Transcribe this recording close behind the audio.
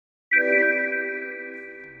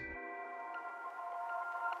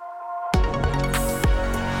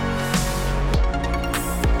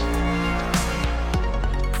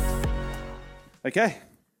Okay,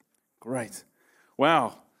 great.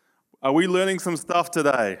 Wow, are we learning some stuff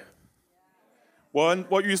today?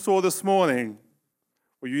 What you saw this morning,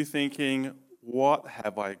 were you thinking, what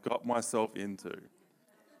have I got myself into?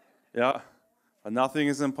 Yeah, nothing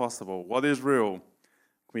is impossible. What is real? Can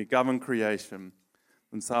we govern creation?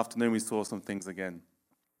 And this afternoon we saw some things again.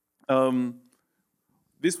 All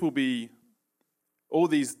these will be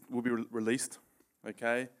released,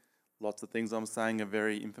 okay? Lots of things I'm saying are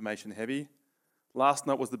very information heavy. Last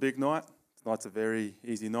night was the big night. Tonight's a very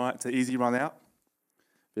easy night. It's an easy run out.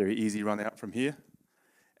 Very easy run out from here.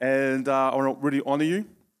 And I want to really honour you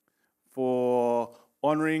for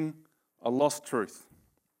honouring a lost truth.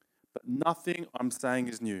 But nothing I'm saying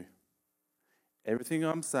is new. Everything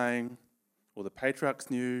I'm saying, all the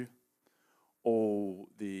patriarchs knew, all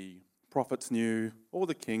the prophets knew, all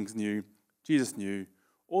the kings knew, Jesus knew,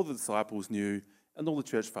 all the disciples knew, and all the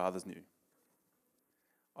church fathers knew.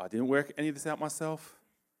 I didn't work any of this out myself.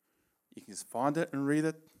 You can just find it and read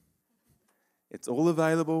it. It's all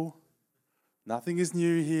available. Nothing is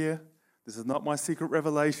new here. This is not my secret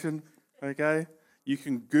revelation, okay? You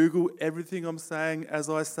can Google everything I'm saying as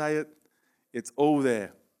I say it. It's all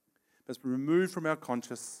there. It's been removed from our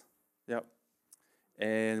conscious. Yep.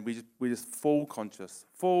 And we just fall conscious.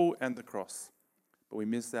 Fall and the cross. But we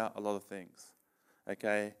miss out a lot of things.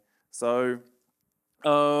 Okay? So,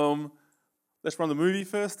 let's run the movie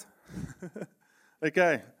first.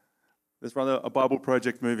 Okay. Let's run a Bible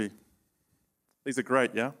Project movie. These are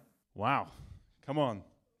great, yeah? Wow. Come on.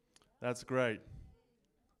 That's great.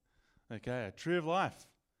 Okay, a tree of life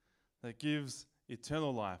that gives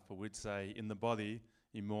eternal life, or we'd say in the body,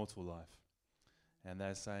 immortal life. And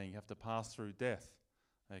they're saying you have to pass through death.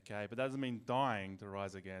 Okay, but that doesn't mean dying to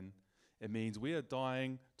rise again. It means we are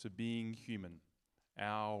dying to being human,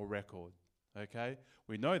 our record. Okay,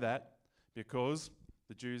 we know that because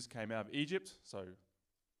the Jews came out of Egypt, so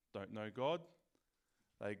don't know God.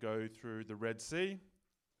 They go through the Red Sea,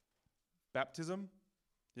 baptism.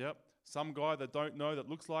 Yep, some guy that don't know that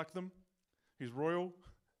looks like them. He's royal, a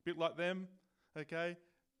bit like them. Okay,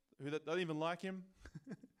 who that don't even like him.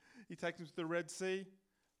 He takes them to the Red Sea,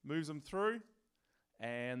 moves them through,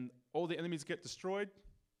 and all the enemies get destroyed.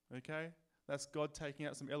 Okay, that's God taking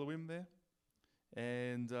out some Elohim there.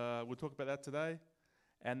 And we'll talk about that today.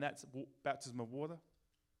 And that's baptism of water.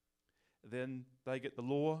 Then they get the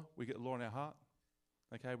law, we get the law in our heart.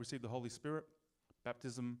 Okay, receive the Holy Spirit,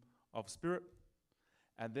 baptism of Spirit.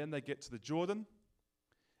 And then they get to the Jordan,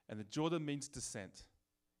 and the Jordan means descent.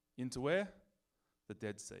 Into where? The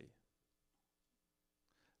Dead Sea.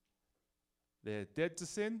 They're dead to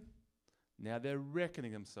sin, now they're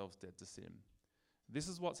reckoning themselves dead to sin. This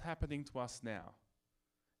is what's happening to us now.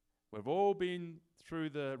 We've all been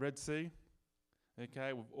through the Red Sea,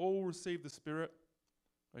 okay? We've all received the Spirit,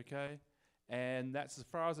 okay? And that's as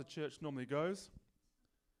far as the church normally goes.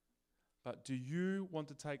 But do you want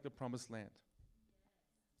to take the promised land?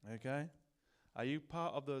 Okay? Are you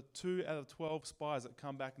part of the 2 out of 12 spies that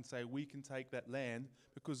come back and say, we can take that land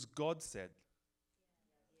because God said?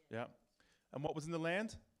 Yeah. And what was in the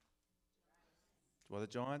land? Well, the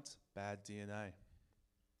giants, bad DNA.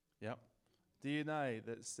 Yep. DNA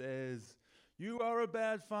that says, you are a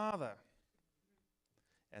bad father.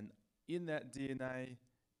 And in that DNA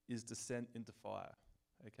is descent into fire.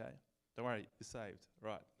 Okay? Don't worry, you're saved.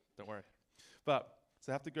 Right, don't worry. But,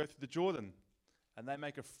 so they have to go through the Jordan. And they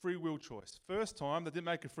make a free will choice. First time, they didn't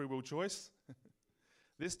make a free will choice.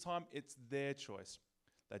 This time, it's their choice.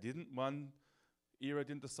 One era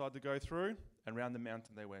didn't decide to go through, and round the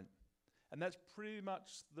mountain they went. And that's pretty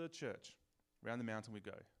much the church. Round the mountain we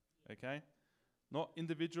go, okay? Not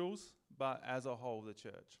individuals, but as a whole, the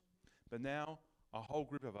church. But now, a whole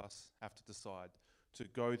group of us have to decide to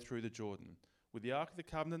go through the Jordan. With the Ark of the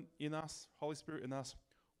Covenant in us, Holy Spirit in us,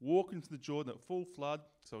 walk into the Jordan at full flood,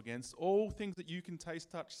 so against all things that you can taste,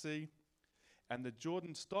 touch, see. And the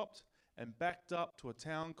Jordan stopped and backed up to a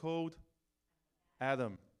town called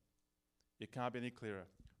Adam. It can't be any clearer.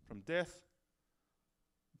 From death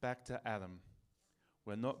back to Adam.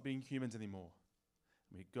 We're not being humans anymore.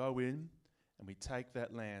 We go in and we take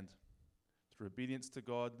that land through obedience to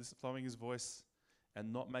God, following his voice,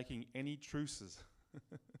 and not making any truces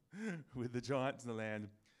with the giants in the land,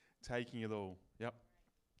 taking it all. Yep.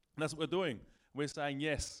 And that's what we're doing. We're saying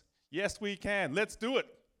yes. Yes, we can. Let's do it.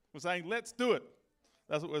 We're saying let's do it.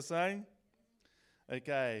 That's what we're saying.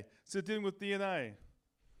 Okay. So dealing with DNA.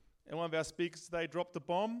 And one of our speakers today dropped a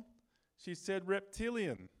bomb. She said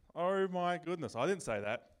reptilian. Oh my goodness. I didn't say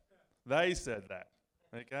that. They said that.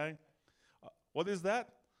 Okay. What is that?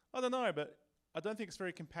 I don't know, but I don't think it's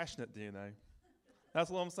very compassionate DNA. That's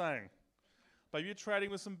what I'm saying. But you're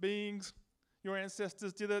trading with some beings, Your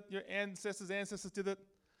ancestors did it. Your ancestors did it.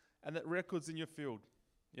 And that record's in your field.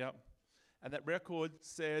 Yep. And that record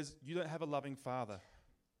says you don't have a loving father.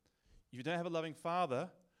 If you don't have a loving father,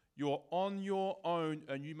 you're on your own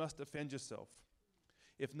and you must defend yourself.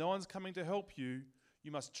 If no one's coming to help you,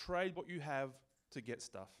 you must trade what you have to get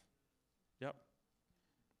stuff. Yep.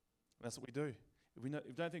 That's what we do. If we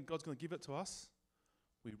don't think God's going to give it to us,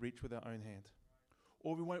 we reach with our own hand.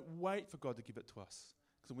 Or we won't wait for God to give it to us,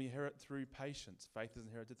 because we inherit through patience. Faith is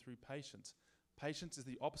inherited through patience. Patience is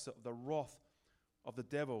the opposite of the wrath of the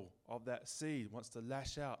devil, of that seed, wants to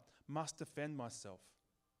lash out, must defend myself.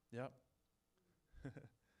 Yep.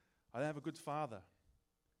 I don't have a good father.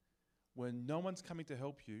 When no one's coming to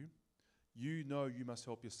help you, you know you must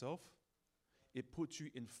help yourself. It puts you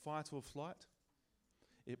in fight or flight.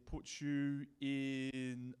 It puts you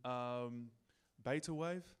in beta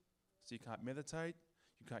wave, so you can't meditate,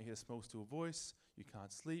 you can't hear a small, still voice, you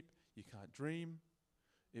can't sleep, you can't dream.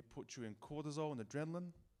 It puts you in cortisol and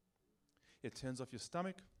adrenaline. It turns off your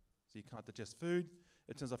stomach, so you can't digest food.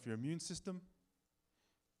 It turns off your immune system,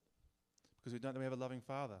 because we don't know we have a loving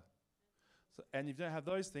father. So, and if you don't have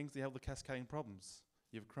those things, you have the cascading problems.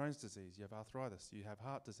 You have Crohn's disease, you have arthritis, you have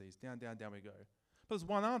heart disease, down, down, down we go. But there's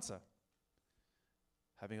one answer.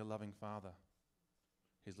 Having a loving father.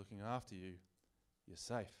 He's looking after you. You're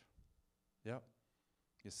safe. Yep.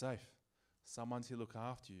 You're safe. Someone's here to look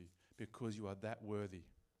after you because you are that worthy.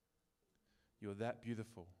 You're that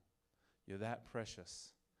beautiful. You're that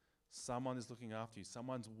precious. Someone is looking after you.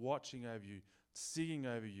 Someone's watching over you, singing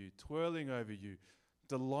over you, twirling over you,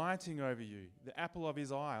 delighting over you. The apple of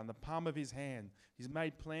his eye, on the palm of his hand. He's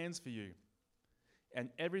made plans for you. And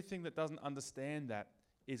everything that doesn't understand that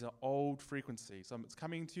is an old frequency. So it's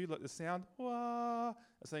coming to you like the sound, wah, and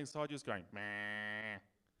something inside you is going, meh.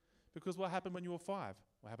 Because what happened when you were 5?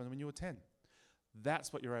 What happened when you were 10?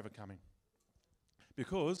 That's what you're overcoming.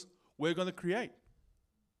 Because we're going to create.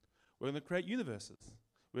 We're going to create universes.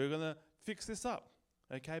 We're going to fix this up.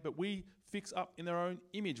 Okay, but we fix up in our own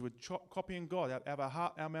image. We're copying God. Out of our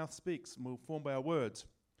heart, our mouth speaks, and we're formed by our words.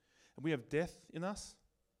 And we have death in us.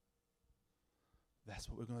 That's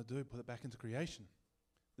what we're going to do, put it back into creation,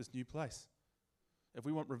 this new place. If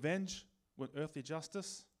we want revenge, want earthly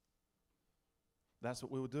justice, that's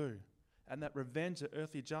what we will do. And that revenge, that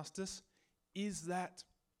earthly justice, is that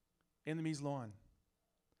enemy's line.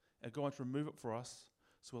 And God wants to remove it for us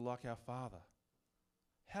so we're like our Father.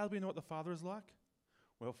 How do we know what the Father is like?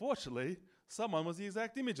 Well, fortunately, someone was the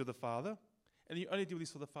exact image of the Father, and he only did what he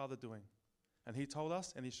saw the Father doing. And he told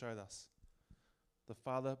us and he showed us. The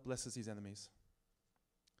Father blesses his enemies.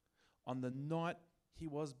 On the night he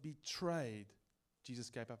was betrayed,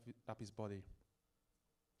 Jesus gave up his body.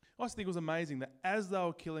 I just think it was amazing that as they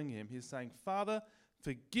were killing him, he's saying, Father,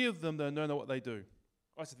 forgive them, they don't know what they do.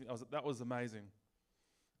 I just think that was amazing.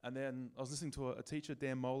 And then I was listening to a teacher,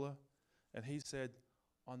 Dan Moeller, and he said,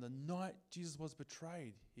 on the night Jesus was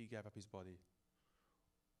betrayed, he gave up his body.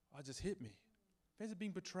 It just hit me. Imagine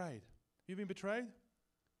being betrayed. You've been betrayed?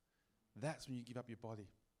 That's when you give up your body.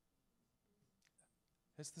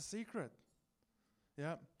 That's the secret.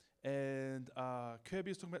 Yeah. And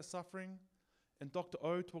Kirby was talking about suffering, and Dr.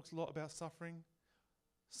 O talks a lot about suffering.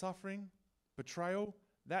 Suffering, betrayal,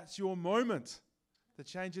 that's your moment to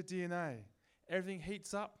change your DNA. Everything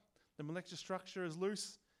heats up, the molecular structure is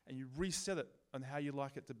loose, and you reset it on how you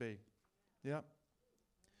like it to be. Yeah.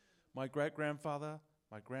 My great-grandfather,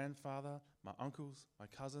 my grandfather, my uncles, my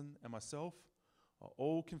cousin, and myself are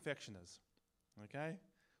all confectioners. Okay?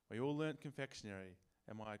 We all learnt confectionery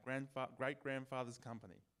at my great-grandfather's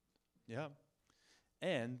company. Yeah.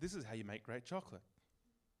 And this is how you make great chocolate.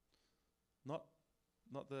 Not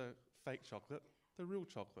the fake chocolate, the real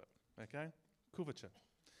chocolate. Okay? Couverture.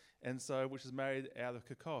 And so, which is made out of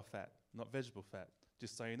cacao fat, not vegetable fat,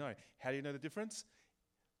 just so you know. How do you know the difference?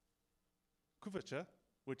 Couverture,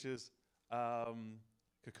 which is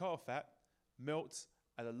cacao fat, melts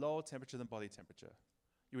at a lower temperature than body temperature.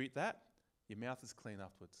 You eat that, your mouth is clean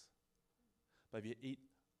afterwards. But if you eat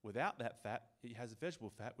without that fat, it has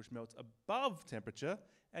vegetable fat, which melts above temperature,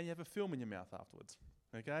 and you have a film in your mouth afterwards.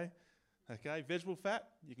 Okay? Okay, vegetable fat,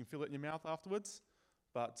 you can feel it in your mouth afterwards,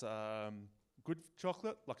 but good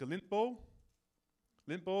chocolate, like a Lindt ball,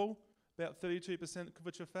 about 32%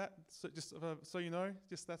 couverture fat, so just so you know,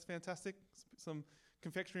 just that's fantastic. Some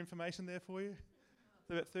confectionery information there for you.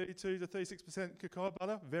 About 32 to 36% cacao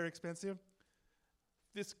butter, very expensive.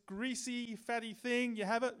 This greasy, fatty thing, you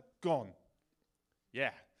have it, gone.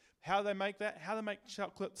 Yeah. How do they make that? How do they make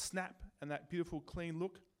chocolate snap and that beautiful, clean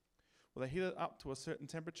look? Well, they heat it up to a certain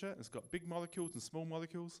temperature. It's got big molecules and small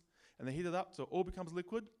molecules. And they heat it up so it all becomes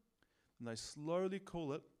liquid. And they slowly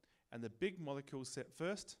cool it. And the big molecules set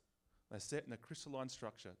first. They're set in a crystalline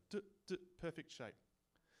structure, perfect shape.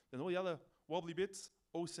 Then all the other wobbly bits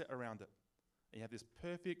all set around it. And you have this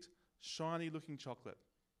perfect, shiny-looking chocolate.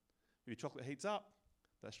 If your chocolate heats up,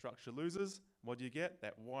 that structure loses. What do you get?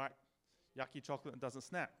 That white, yucky chocolate that doesn't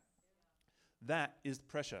snap. That is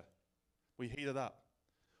pressure. We heat it up.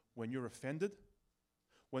 When you're offended,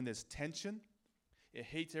 when there's tension, it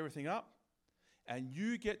heats everything up, and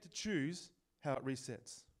you get to choose how it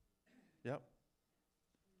resets. Yep.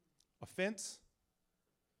 Offense,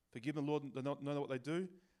 forgive the Lord, they don't know what they do,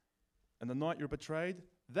 and the night you're betrayed,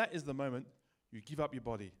 that is the moment you give up your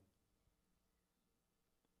body.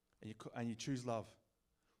 And you choose love.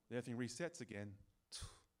 When everything resets again,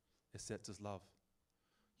 it sets as love.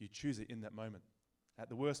 You choose it in that moment, at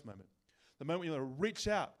the worst moment. The moment you want to reach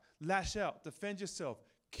out, lash out, defend yourself,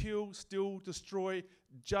 kill, steal, destroy,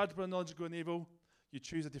 judge by knowledge of good and evil, you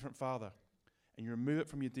choose a different father. And you remove it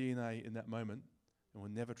from your DNA in that moment, and will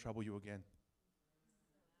never trouble you again.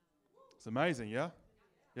 It's amazing, yeah?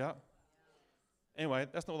 Yeah? Anyway,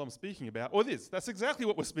 that's not what I'm speaking about. Or it is. That's exactly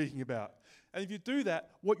what we're speaking about. And if you do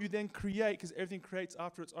that, what you then create, because everything creates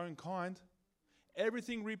after its own kind,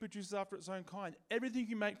 everything reproduces after its own kind. Everything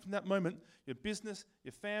you make from that moment, your business,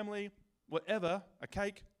 your family, whatever, a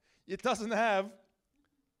cake, it doesn't have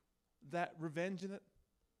that revenge in it,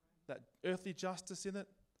 that earthly justice in it.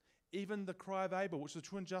 Even the cry of Abel, which is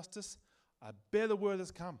true injustice, a better word has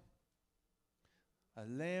come. A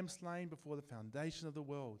lamb slain before the foundation of the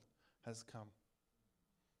world has come,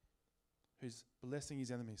 who's blessing his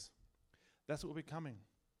enemies. That's what we're becoming.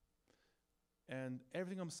 And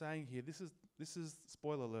everything I'm saying here, this is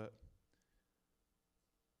spoiler alert.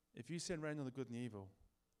 If you send rain on the good and the evil,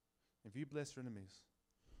 if you bless your enemies,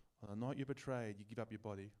 on the night you're betrayed, you give up your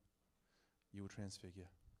body, you will transfigure.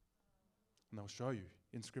 And I'll show you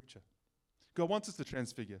in Scripture. God wants us to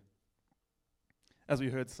transfigure, as we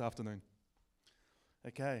heard this afternoon.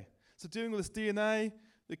 Okay, so dealing with this DNA,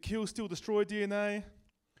 the kill, steal, destroy DNA,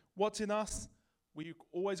 what's in us? We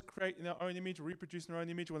always create in our own image, reproduce in our own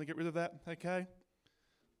image. We want to get rid of that, okay?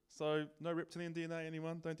 So no reptilian DNA,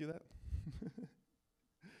 anyone? Don't do that.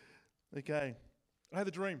 Okay, I had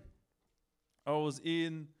a dream. I was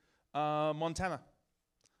in Montana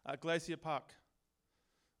at Glacier Park.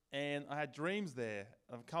 And I had dreams there.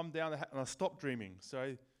 I've come down and I stopped dreaming.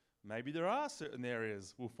 So maybe there are certain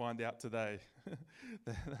areas, we'll find out today,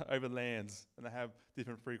 over lands, and they have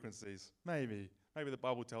different frequencies. Maybe the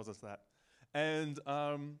Bible tells us that. And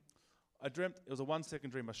I dreamt, it was a 1 second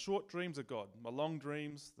dream. My short dreams are God. My long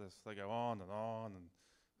dreams, they go on, and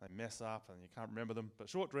they mess up, and you can't remember them. But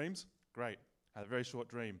short dreams, great. I had a very short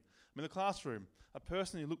dream. I'm in the classroom. A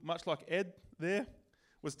person who looked much like Ed there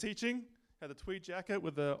was teaching. Had a tweed jacket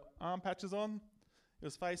with the arm patches on. He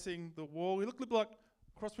was facing the wall. He looked like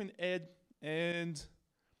a cross between Ed and,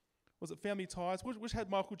 was it Family Ties? Which had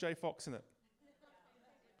Michael J. Fox in it?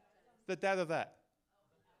 The dad of that.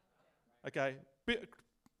 Okay, bit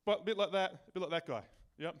like that guy.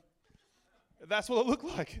 Yep. That's what it looked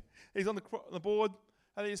like. He's on the board,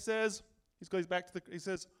 and he says, he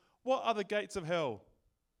says, what are the gates of hell?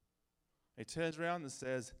 He turns around and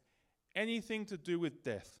says, anything to do with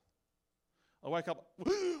death. I wake up,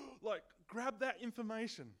 like, grab that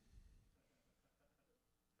information.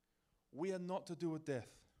 We are not to do with death.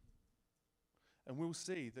 And we'll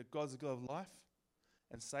see that God's a God of life,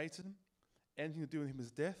 and Satan, anything to do with him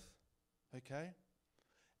is death, okay?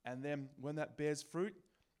 And then when that bears fruit,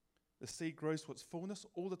 the seed grows to its fullness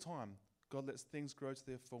all the time. God lets things grow to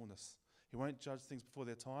their fullness. He won't judge things before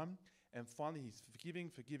their time. And finally, he's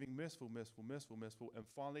forgiving, merciful, and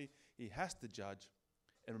finally, he has to judge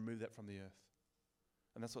and remove that from the earth.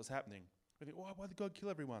 And that's what's happening. We think, why did God kill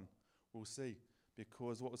everyone? We'll see.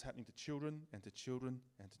 Because what was happening to children and to children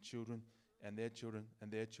and to children and their children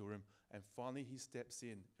and their children. And finally he steps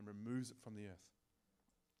in and removes it from the earth.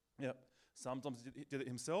 Yep. Sometimes he did it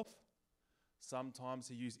himself. Sometimes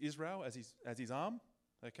he used Israel as his arm.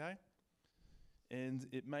 Okay? And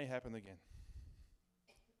it may happen again.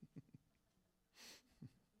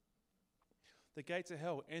 The gates of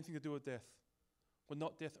hell, anything to do with death. We're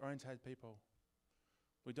not death-oriented people.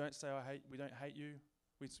 We don't say, we don't hate you.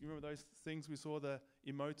 You remember those things we saw, the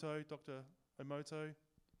Emoto, Dr. Emoto?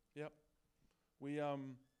 Yep. We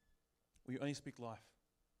only speak life.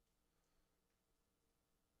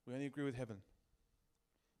 We only agree with heaven.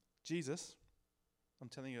 Jesus, I'm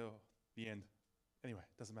telling you the end. Anyway,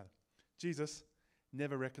 doesn't matter. Jesus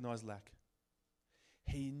never recognized lack.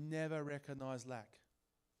 He never recognized lack.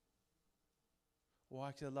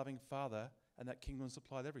 Why? Because a loving Father, and that kingdom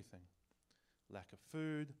supplied everything. Lack of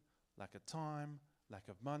food, lack of time, lack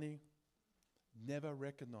of money. never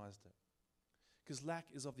recognized it. Because lack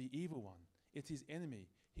is of the evil one. It's his enemy.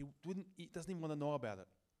 He doesn't even want to know about it.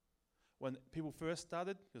 When people first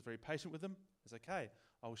started, he was very patient with them. It's okay,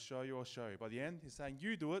 I'll show you. By the end, he's saying,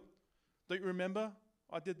 you do it. Don't you remember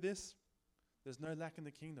I did this? There's no lack in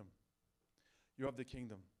the kingdom. You're of the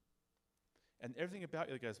kingdom. And everything about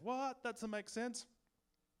you that goes, what? That doesn't make sense.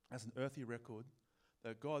 That's an earthly record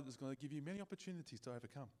that God is going to give you many opportunities to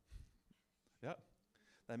overcome. Yeah.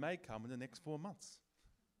 They may come in the next 4 months.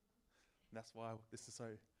 And that's why this is so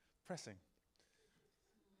pressing.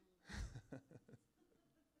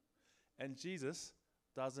 And Jesus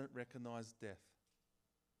doesn't recognize death.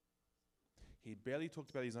 He barely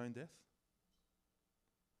talked about his own death.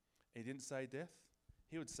 He didn't say death.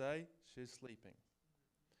 He would say, she's sleeping.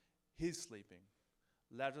 He's sleeping.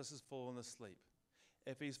 Lazarus has fallen asleep.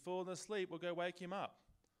 If he's fallen asleep, we'll go wake him up.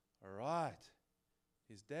 All right.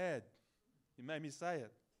 He's dead. You made me say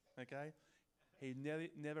it. Okay? He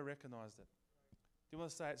never recognized it. Do you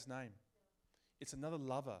want to say its name? It's another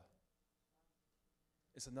lover.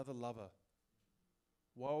 It's another lover.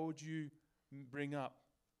 Why would you bring up,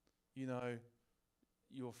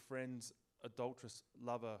 your friend's adulterous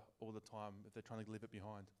lover all the time if they're trying to leave it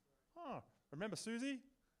behind? Oh, remember Susie?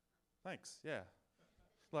 Thanks, yeah.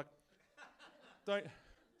 Don't...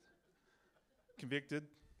 Convicted.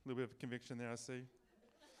 A little bit of conviction there, I see.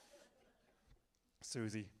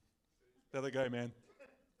 Susie. Let her go, man.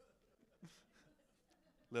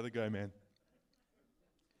 Let her go, man.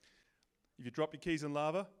 If you drop your keys in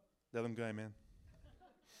lava, let them go, man.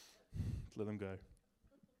 Let them go.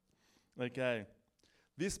 Okay.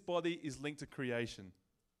 This body is linked to creation.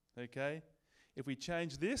 Okay? If we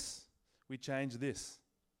change this, we change this.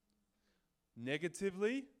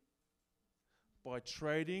 Negatively, by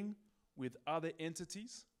trading with other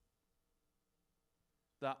entities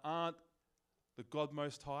that aren't the God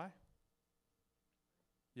Most High.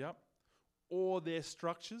 Yep. Or their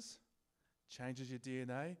structures, changes your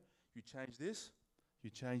DNA. You change this, you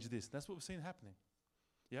change this. That's what we've seen happening.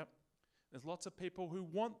 Yep. There's lots of people who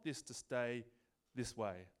want this to stay this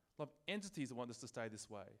way. A lot of entities that want this to stay this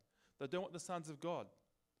way. They don't want the sons of God.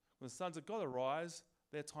 When the sons of God arise,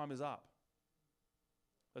 their time is up.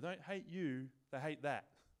 They don't hate you, they hate that.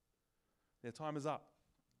 Their time is up.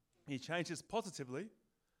 He changes positively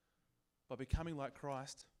by becoming like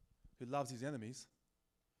Christ, who loves his enemies.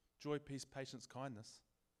 Joy, peace, patience, kindness.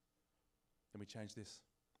 Then we change this.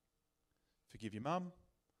 Forgive your mum,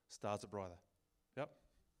 stars are brighter. Yep.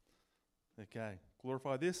 Okay.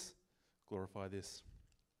 Glorify this, glorify this.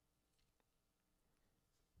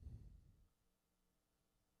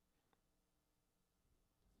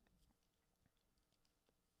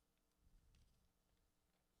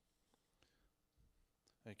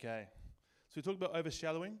 Okay. So we talked about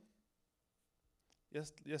overshadowing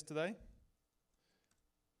yesterday.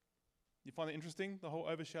 You find it interesting, the whole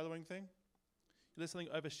overshadowing thing? You let something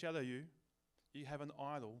overshadow you, you have an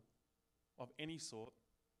idol of any sort,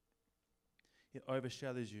 it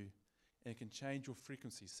overshadows you and it can change your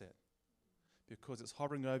frequency set because it's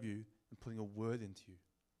hovering over you and putting a word into you.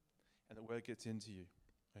 And the word gets into you,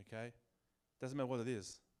 okay? Doesn't matter what it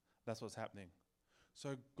is, that's what's happening.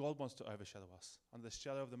 So God wants to overshadow us. Under the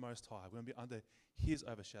shadow of the Most High, we're going to be under his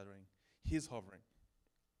overshadowing, his hovering.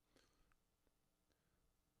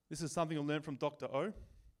 This is something I learned from Dr. O,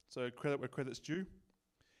 so credit where credit's due.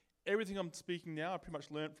 Everything I'm speaking now, I pretty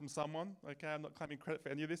much learned from someone, okay? I'm not claiming credit for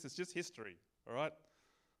any of this, it's just history, all right?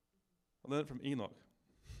 I learned it from Enoch.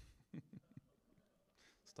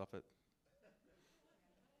 Stop it.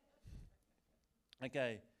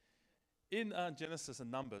 Okay, in Genesis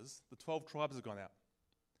and Numbers, the 12 tribes have gone out.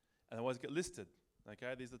 And they always get listed,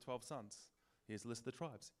 okay? These are the 12 sons. Here's a list of the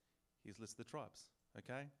tribes. Here's a list of the tribes,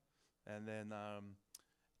 okay? And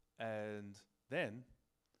then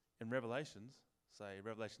in Revelations, say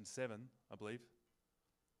Revelation 7, I believe,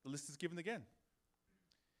 the list is given again.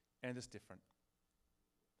 And it's different.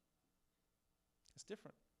 It's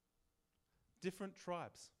different. Different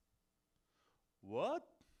tribes. What?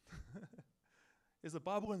 Is the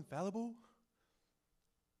Bible infallible?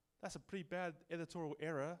 That's a pretty bad editorial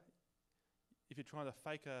error if you're trying to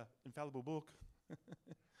fake an infallible book. You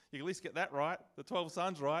can at least get that right. The 12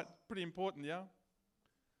 sons right. Pretty important, yeah?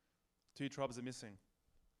 2 tribes are missing.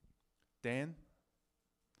 Dan,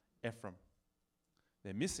 Ephraim.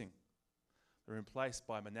 They're missing. They're replaced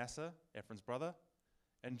by Manasseh, Ephraim's brother,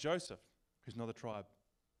 and Joseph, who's not a tribe.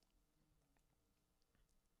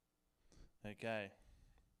 Okay.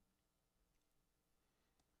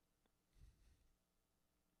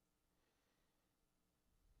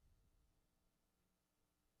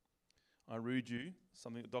 I read you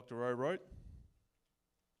something that Dr. O wrote.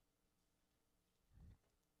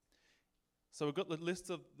 So we've got the list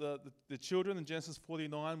of the children in Genesis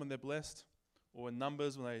 49 when they're blessed, or in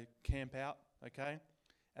Numbers when they camp out, okay?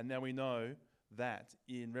 And now we know that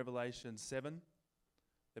in Revelation 7,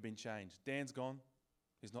 they've been changed. Dan's gone.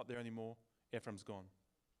 He's not there anymore. Ephraim's gone.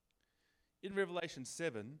 In Revelation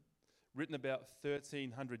 7, written about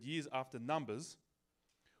 1,300 years after Numbers,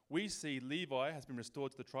 we see Levi has been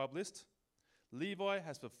restored to the tribe list. Levi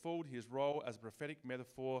has fulfilled his role as a prophetic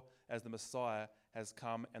metaphor as the Messiah has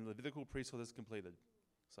come and the Levitical priesthood is completed.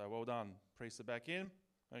 So well done. Priests are back in.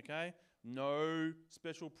 Okay? No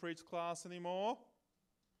special priest class anymore.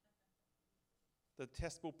 The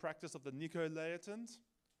testable practice of the Nicolaitans.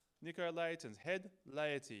 Nicolaitans, head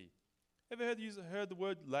laity. Ever heard the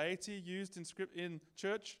word laity used in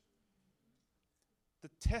church? The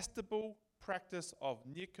testable practice of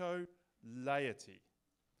Nicolaity.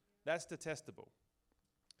 That's detestable.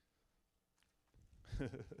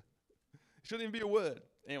 Shouldn't even be a word.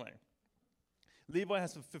 Anyway, Levi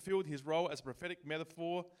has fulfilled his role as a prophetic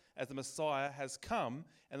metaphor as the Messiah has come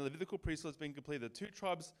and the Levitical priesthood has been completed. The two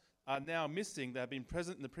tribes are now missing that have been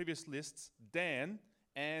present in the previous lists, Dan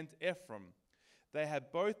and Ephraim. They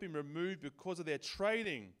have both been removed because of their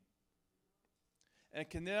trading and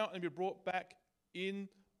can now only be brought back in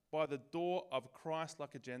by the door of Christ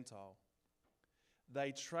like a Gentile.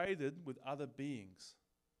 They traded with other beings.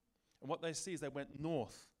 And what they see is they went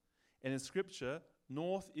north. And in Scripture,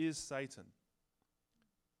 north is Satan.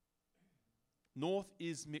 North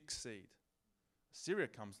is mixed seed. Syria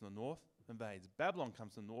comes from the north, invades. Babylon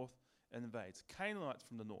comes from the north and invades. Canaanites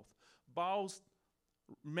from the north. Baal's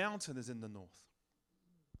mountain is in the north.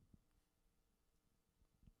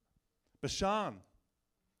 Bashan,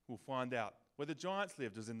 we'll find out, where the giants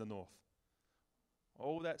lived, is in the north.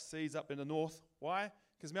 All that seed's up in the north. Why?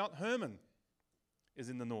 Because Mount Hermon is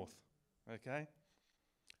in the north. Okay?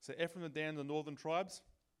 So Ephraim and Dan, the northern tribes.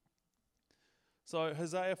 So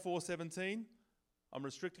Hosea 4:17, I'm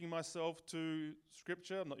restricting myself to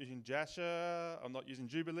Scripture. I'm not using Jasher. I'm not using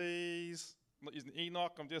Jubilees. I'm not using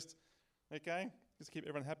Enoch. I'm just, okay, just keep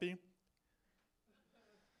everyone happy.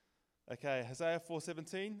 Okay, Hosea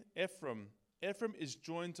 4:17, Ephraim is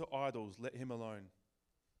joined to idols. Let him alone.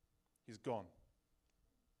 He's gone.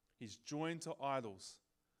 He's joined to idols,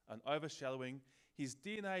 an overshadowing. His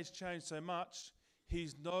DNA has changed so much,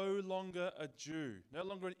 he's no longer a Jew, no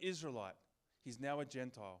longer an Israelite. He's now a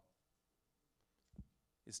Gentile.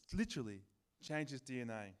 It's literally changed his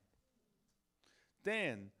DNA.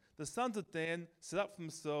 Dan, the sons of Dan, set up for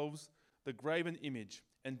themselves the graven image.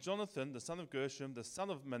 And Jonathan, the son of Gershom, the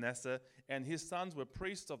son of Manasseh, and his sons were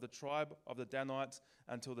priests of the tribe of the Danites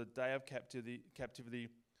until the day of captivity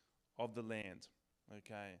of the land.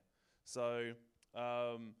 Okay, so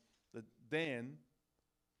Dan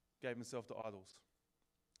gave himself to idols.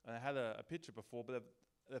 And I had a picture before, but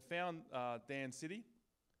they found Dan City,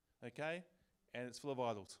 okay, and it's full of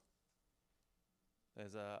idols.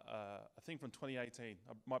 There's a thing from 2018.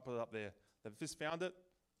 I might put it up there. They've just found it,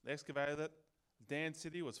 they excavated it. Dan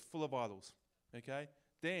City was full of idols, okay?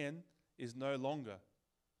 Dan is no longer.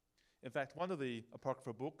 In fact, one of the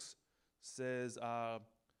Apocrypha books says,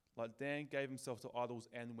 like Dan gave himself to idols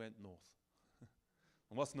and went north.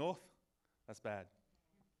 And what's north? That's bad.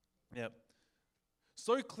 Yep.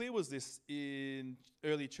 So clear was this in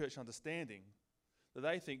early church understanding that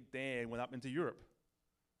they think Dan went up into Europe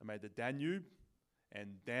and made the Danube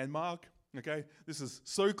and Denmark, okay? This is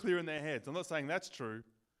so clear in their heads. I'm not saying that's true.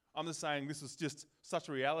 I'm just saying this is just such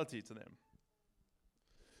a reality to them.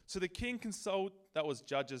 So the king consulted, that was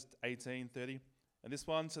Judges 18:30, and this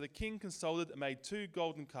one, so the king consulted and made 2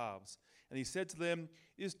 golden calves. And he said to them,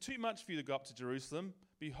 it is too much for you to go up to Jerusalem.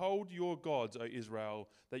 Behold your gods, O Israel,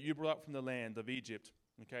 that you brought up from the land of Egypt.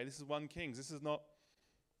 Okay, this is 1 Kings. This is not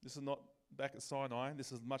back at Sinai.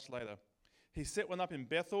 This is much later. He set one up in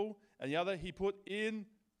Bethel, and the other he put in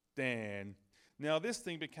Dan. Now this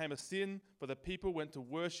thing became a sin, for the people went to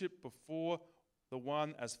worship before the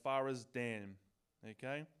one as far as Dan.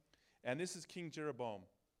 Okay? And this is King Jeroboam.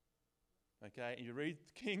 Okay? And you read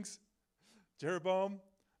Kings, Jeroboam,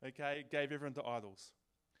 okay, gave everyone to idols.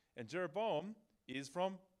 And Jeroboam is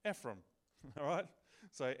from Ephraim. All right?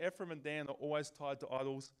 So Ephraim and Dan are always tied to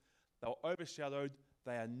idols. They were overshadowed.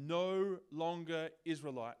 They are no longer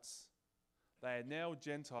Israelites. They are now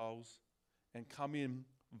Gentiles and come in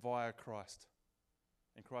via Christ.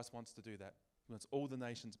 And Christ wants to do that. He wants all the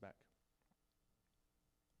nations back.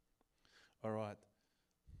 All right.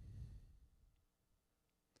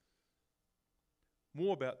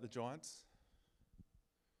 More about the giants.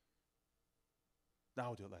 No,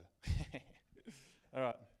 I'll do it later. All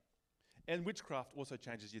right. And witchcraft also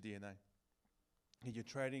changes your DNA. You're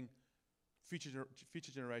trading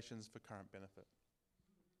future generations for current benefit.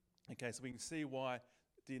 Okay, so we can see why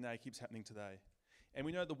DNA keeps happening today. And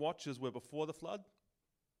we know the watchers were before the flood.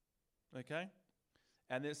 Okay?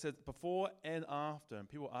 And it says before and after, and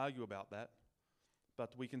people argue about that,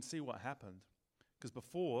 but we can see what happened. Because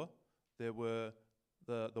before, there were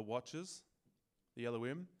the watchers, the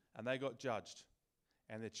Elohim, and they got judged.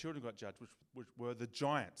 And their children got judged, which were the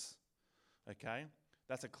giants. Okay?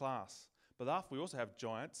 That's a class. But after, we also have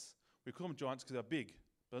giants. We call them giants because they're big,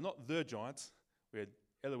 but they're not the giants. We had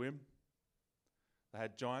Elohim. They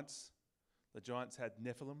had giants. The giants had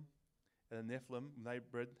Nephilim. And the Nephilim, when they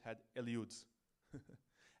bred, had Eliuds.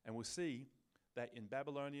 And we'll see that in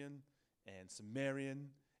Babylonian and Sumerian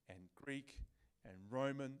and Greek and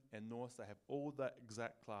Roman and Norse, they have all that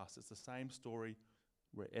exact class. It's the same story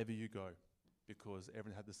wherever you go because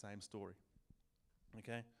everyone had the same story.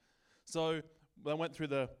 Okay? So I went through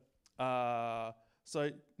so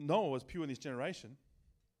Noah was pure in his generation.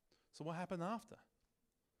 So what happened after?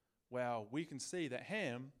 Well, we can see that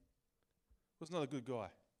Ham was not a good guy.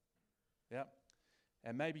 Yeah.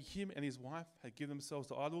 And maybe him and his wife had given themselves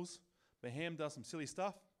to idols, but Ham does some silly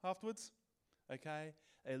stuff afterwards. Okay.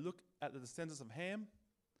 They look at the descendants of Ham,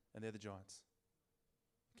 and they're the giants.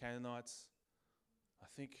 Canaanites. I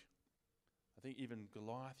think even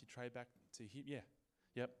Goliath, you trade back to him. Yeah.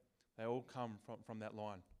 Yep. They all come from that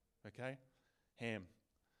line. Okay? Ham.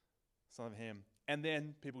 Son of Ham. And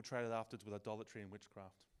then people traded afterwards with idolatry and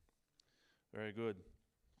witchcraft. Very good.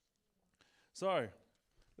 So,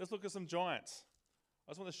 let's look at some giants.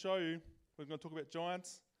 I just want to show you, we're going to talk about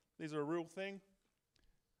giants. These are a real thing.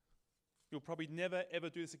 You'll probably never, ever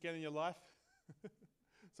do this again in your life.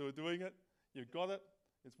 So we're doing it. You've got it.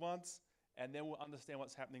 It's once. And then we'll understand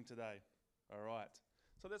what's happening today. All right.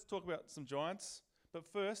 So let's talk about some giants. But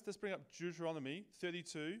first, let's bring up Deuteronomy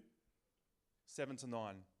 32, 7-9.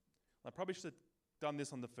 I probably should have done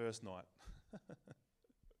this on the first night.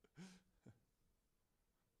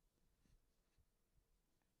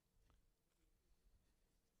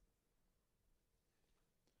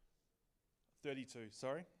 Thirty-two,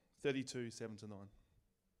 7-9.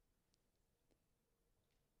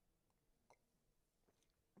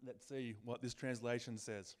 Let's see what this translation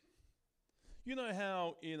says. You know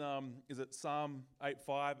how in, is it Psalm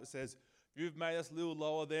 8:5, it says, you've made us a little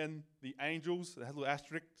lower than the angels. It has little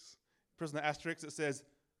asterisks, prisoner asterisks, it says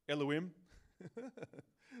Elohim.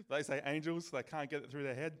 They say angels, so they can't get it through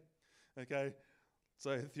their head. Okay,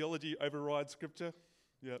 so theology overrides scripture.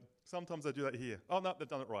 Yeah, sometimes they do that here. Oh, no, they've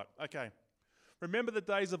done it right. Okay. Remember the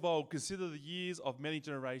days of old, consider the years of many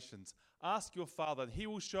generations. Ask your father, and he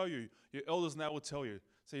will show you. Your elders now will tell you.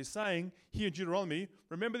 So he's saying here in Deuteronomy,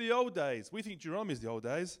 remember the old days. We think Deuteronomy is the old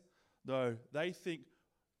days. No, they think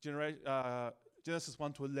Genesis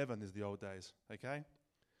 1-11 is the old days. Okay?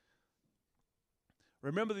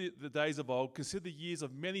 Remember the days of old, consider the years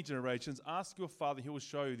of many generations. Ask your father, he will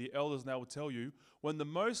show you. The elders now will tell you. When the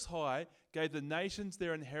Most High gave the nations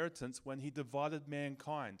their inheritance, when he divided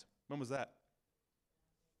mankind. When was that?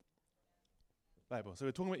 Babel. So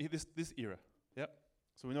we're talking about this era. Yep.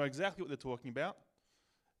 So we know exactly what they're talking about.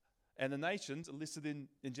 And the nations are listed in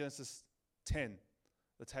Genesis 10,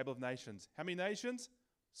 the table of nations. How many nations?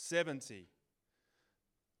 70.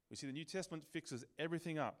 We see the New Testament fixes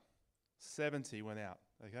everything up. 70 went out.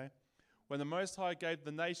 Okay. When the Most High gave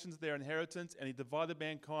the nations their inheritance and he divided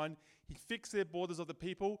mankind, he fixed their borders of the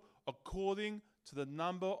people according to the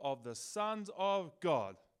number of the sons of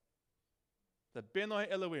God. The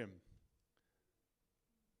Benai Elohim.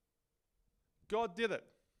 God did it.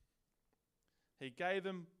 He gave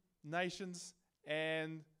them nations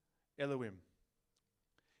and Elohim.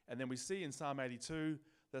 And then we see in Psalm 82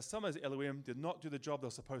 that some of those Elohim did not do the job they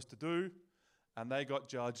were supposed to do, and they got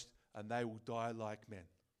judged, and they will die like men.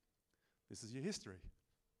 This is your history.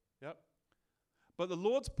 Yep. But the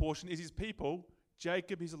Lord's portion is his people.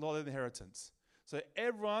 Jacob is a lot of inheritance. So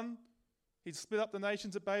everyone, he split up the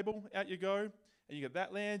nations at Babel. Out you go. And you get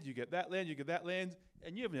that land, you get that land, you get that land,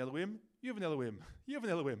 and you have an Elohim, you have an Elohim, you have an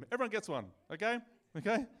Elohim. Everyone gets one, okay?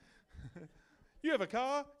 Okay? You have a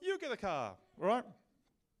car, you get a car, all right?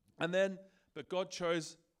 And then, but God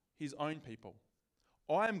chose his own people.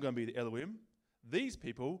 I am going to be the Elohim. These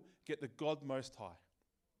people get the God Most High.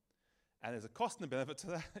 And there's a cost and benefit to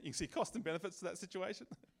that. You can see cost and benefits to that situation.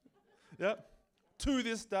 Yep. To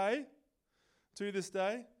this day,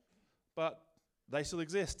 but they still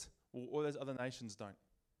exist. All those other nations don't.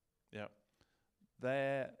 Yeah.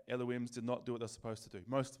 Their Elohims did not do what they're supposed to do.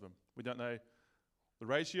 Most of them. We don't know the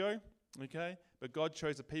ratio, okay? But God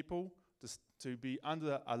chose a people to be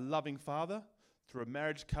under a loving father through a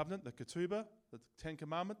marriage covenant, the ketubah, the 10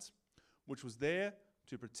 Commandments, which was there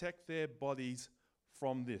to protect their bodies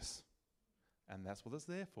from this. And that's what it's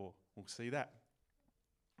there for. We'll see that.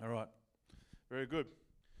 All right. Very good.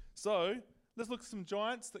 So let's look at some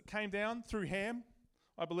giants that came down through Ham,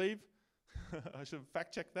 I believe. I should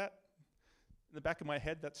fact check that. In the back of my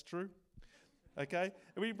head, that's true. Okay.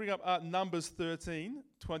 And we bring up Numbers 13,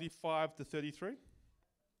 25 to 33. And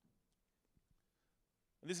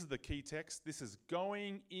this is the key text. This is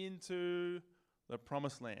going into the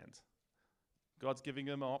promised land. God's giving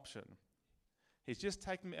them an option. He's just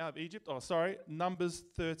taken them out of Egypt. Numbers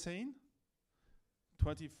 13,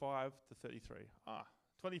 25 to 33.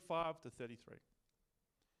 25 to 33.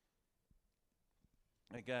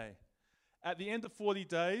 Okay. At the end of 40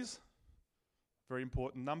 days, very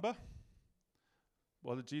important number.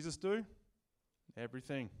 What did Jesus do?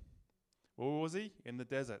 Everything. Where was he? In the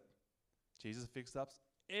desert. Jesus fixed up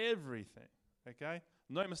everything. Okay?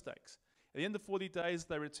 No mistakes. At the end of 40 days,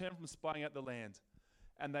 they returned from spying out the land.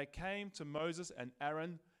 And they came to Moses and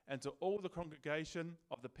Aaron and to all the congregation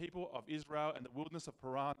of the people of Israel in the wilderness of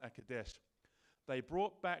Paran and Kadesh. They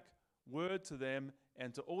brought back word to them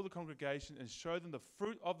and to all the congregation and showed them the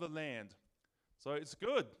fruit of the land. So it's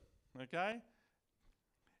good, okay?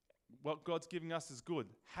 What God's giving us is good,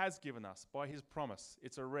 has given us by his promise.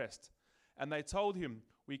 It's a rest. And they told him,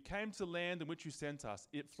 we came to the land in which you sent us.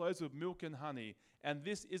 It flows with milk and honey, and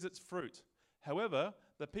this is its fruit. However,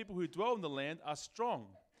 the people who dwell in the land are strong,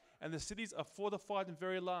 and the cities are fortified and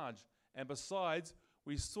very large. And besides,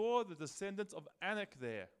 we saw the descendants of Anak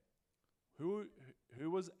there. Who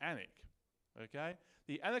was Anak? Okay?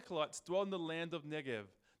 The Anakites dwell in the land of Negev.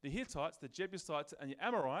 The Hittites, the Jebusites, and the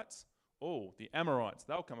Amorites, the Amorites,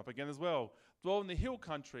 they'll come up again as well, dwell in the hill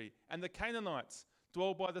country. And the Canaanites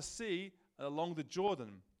dwell by the sea and along the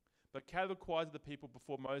Jordan. But Caleb quieted the people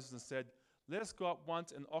before Moses and said, let us go up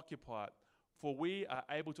once and occupy it, for we are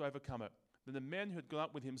able to overcome it. Then the men who had gone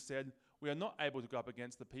up with him said, we are not able to go up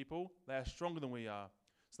against the people. They are stronger than we are.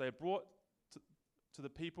 So they brought to the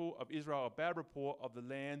people of Israel a bad report of the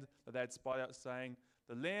land that they had spied out, saying,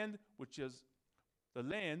 the land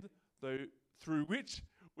through which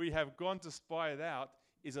we have gone to spy it out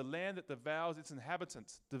is a land that devours its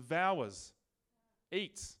inhabitants. Devours.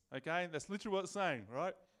 Eats. Okay? That's literally what it's saying,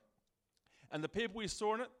 right? And the people we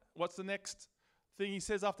saw in it, what's the next thing he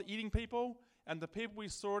says after eating people? And the people we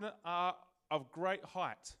saw in it are of great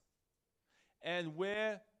height. And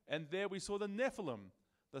there we saw the Nephilim,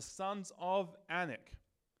 the sons of Anak,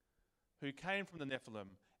 who came from the Nephilim.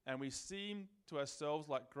 And we seemed to ourselves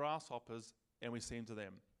like grasshoppers, and we seemed to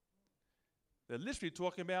them. They're literally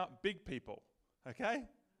talking about big people, okay?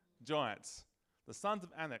 Giants. The sons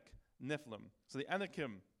of Anak, Nephilim. So the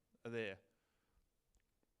Anakim are there.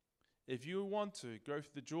 If you want to go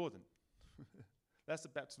through the Jordan, that's the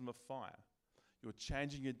baptism of fire. You're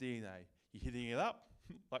changing your DNA. You're hitting it up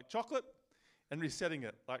like chocolate and resetting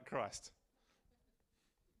it like Christ.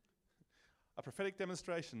 A prophetic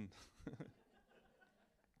demonstration.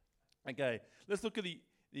 Okay, let's look at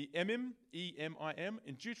the Emim, E-M-I-M,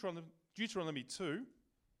 in Deuteronomy 2,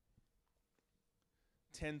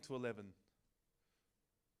 10 to 11.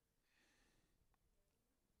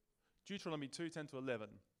 Deuteronomy 2, 10 to 11.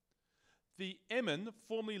 The Emin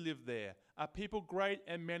formerly lived there, a people great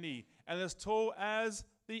and many, and as tall as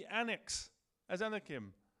the Anaks, as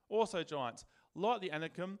Anakim, also giants. Like the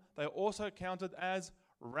Anakim, they are also counted as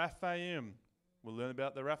Raphaim. We'll learn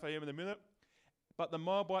about the Raphaim in a minute. But the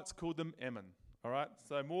Moabites called them Emin. All right,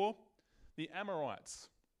 so more. The Amorites.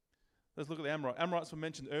 Let's look at the Amorites. Amorites were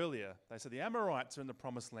mentioned earlier. They said the Amorites are in the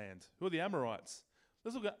promised land. Who are the Amorites?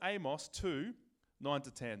 Let's look at Amos 2, 9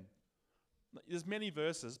 to 10. There's many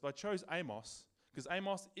verses, but I chose Amos because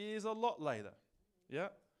Amos is a lot later. Yeah?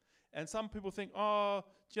 And some people think,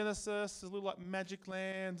 Genesis is a little like Magic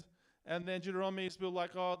Land, and then Deuteronomy is a little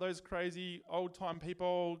like, those crazy old-time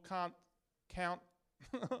people can't count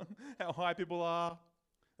how high people are.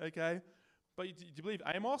 Okay? But do you believe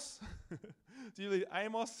Amos? Do you believe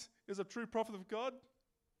Amos is a true prophet of God?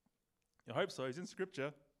 I hope so. He's in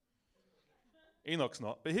Scripture. Enoch's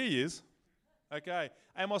not, but he is. Okay,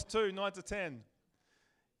 Amos 2, 9 to 10.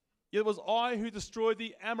 It was I who destroyed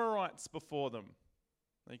the Amorites before them.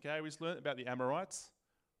 Okay, we just learned about the Amorites.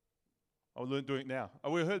 I'll learn doing it now.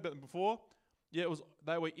 We heard about them before. Yeah,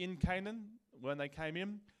 they were in Canaan when they came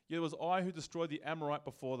in. Yet it was I who destroyed the Amorite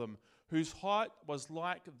before them, whose height was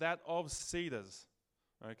like that of cedars.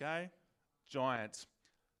 Okay? Giants.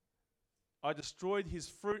 I destroyed his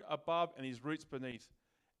fruit above and his roots beneath.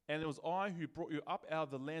 And it was I who brought you up out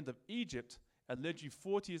of the land of Egypt and led you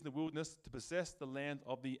 40 years in the wilderness to possess the land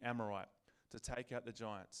of the Amorite, to take out the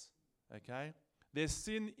giants. Okay? Their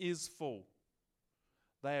sin is full.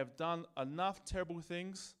 They have done enough terrible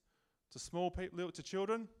things to small people, to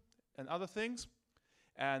children and other things,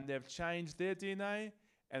 and they've changed their DNA,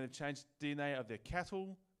 and they've changed the DNA of their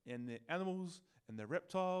cattle and their animals and their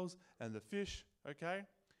reptiles and the fish, okay? And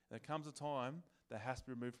there comes a time that has to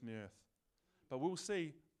be removed from the earth. But we'll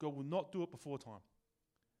see God will not do it before time.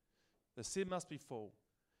 The sin must be full.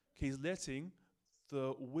 He's letting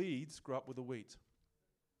the weeds grow up with the wheat.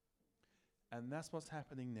 And that's what's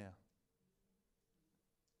happening now.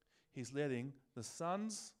 He's letting the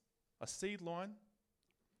sons, a seed line,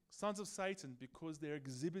 sons of Satan, because they're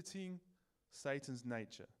exhibiting Satan's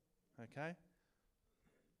nature. Okay?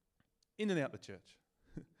 In and out the church.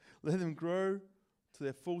 Let them grow to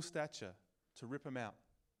their full stature, to rip them out.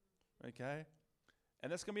 Okay?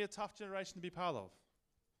 And that's going to be a tough generation to be part of.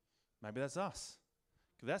 Maybe that's us.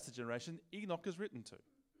 Because that's the generation Enoch is written to.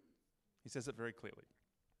 He says it very clearly.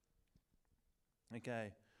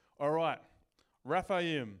 Okay. All right.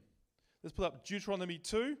 Raphaim. Let's put up Deuteronomy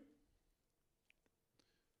 2,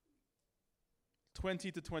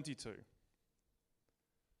 20 to 22.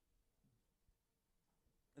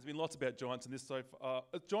 There's been lots about giants in this so far.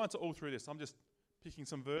 Giants are all through this. I'm just picking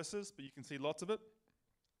some verses, but you can see lots of it.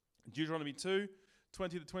 Deuteronomy 2,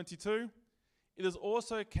 20 to 22. It is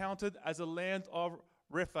also counted as a land of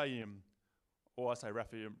Rephaim. Or I say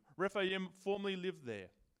Raphaim. Rephaim formerly lived there.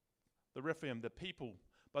 The Rephaim, the people.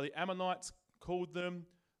 But the Ammonites called them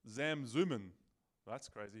Zamzummim. That's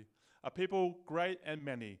crazy. A people great and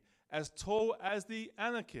many, as tall as the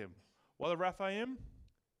Anakim. What are Raphaim?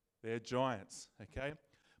 They're giants, okay?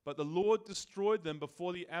 But the Lord destroyed them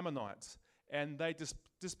before the Ammonites, and they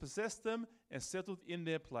dispossessed them and settled in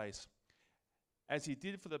their place, as he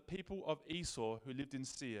did for the people of Esau who lived in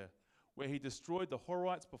Seir, where he destroyed the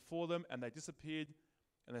Horites before them, and they disappeared,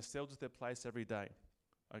 and they settled their place every day,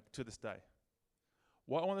 to this day.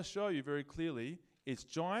 What I want to show you very clearly is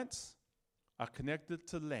giants are connected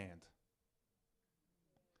to land.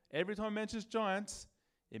 Every time it mentions giants,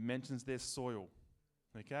 it mentions their soil.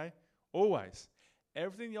 Okay? Always.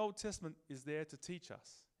 Everything in the Old Testament is there to teach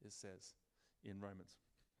us, it says in Romans.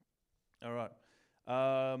 All right.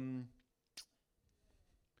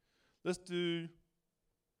 Let's do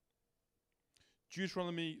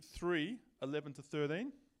Deuteronomy 3, 11 to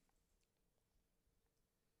 13.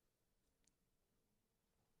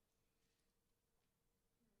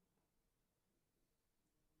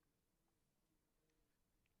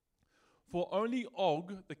 For only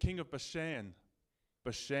Og, the king of Bashan,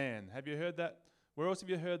 have you heard that? Where else have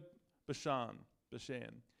you heard Bashan?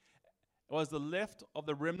 Was the left of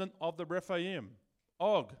the remnant of the Rephaim.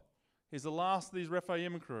 Og, he's the last of these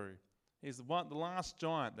Rephaim crew. He's the last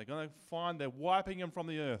giant. They're wiping him from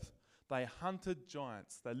the earth. They hunted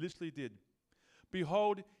giants. They literally did.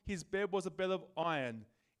 Behold, his bed was a bed of iron.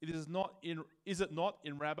 Is it not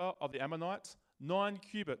in Rabbah of the Ammonites? 9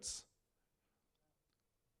 cubits.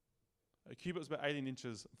 A cubit is about 18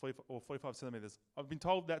 inches or 45 centimeters. I've been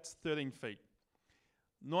told that's 13 feet.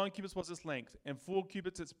 9 cubits was its length, and 4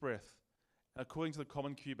 cubits its breadth. According to the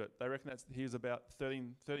common cubit, they reckon he was about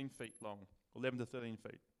 13 feet long, 11 to 13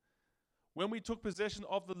 feet. When we took possession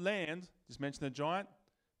of the land, just mention the giant,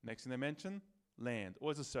 next thing they mention, land,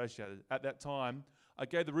 always associated. At that time, I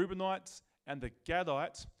gave the Reubenites and the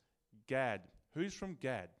Gadites, Gad. Who's from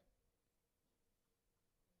Gad?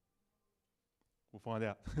 We'll find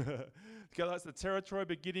out. Gadites, the territory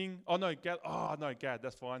beginning. Gad,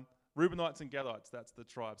 that's fine. Reubenites and Gadites, that's the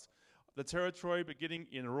tribes. The territory beginning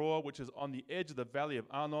in Roer, which is on the edge of the valley of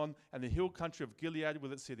Arnon, and the hill country of Gilead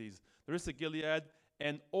with its cities. The rest of Gilead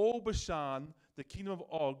and all Bashan, the kingdom of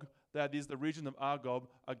Og, that is the region of Argob,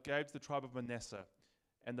 I gave to the tribe of Manasseh.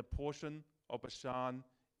 And the portion of Bashan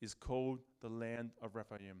is called the land of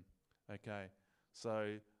Rephaim. Okay,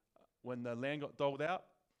 so when the land got doled out,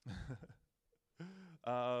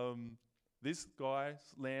 this guy's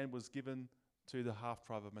land was given to the half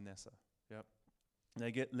tribe of Manasseh. Yep. And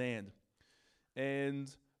they get land. And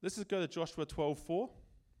let's just go to Joshua 12:4.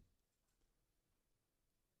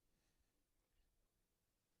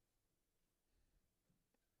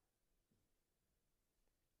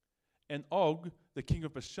 And Og, the king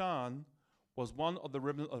of Bashan, was one of the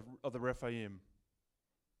remnant of the Rephaim.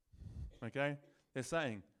 Okay? They're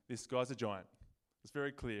saying, this guy's a giant. It's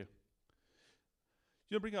very clear.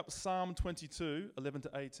 You want to bring up Psalm 22, 11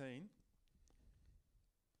 to 18.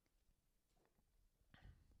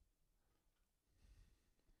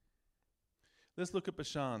 Let's look at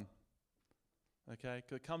Bashan. Okay?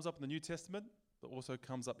 'Cause it comes up in the New Testament, but also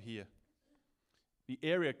comes up here. The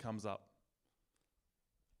area comes up.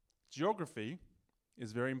 Geography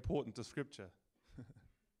is very important to Scripture.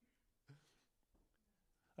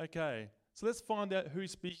 Okay, So let's find out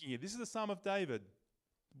who's speaking here. This is the Psalm of David.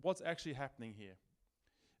 What's actually happening here?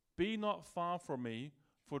 Be not far from me,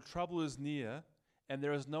 for trouble is near, and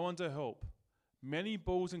there is no one to help. Many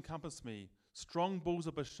bulls encompass me. Strong bulls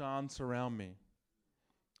of Bashan surround me.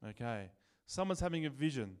 Okay. Someone's having a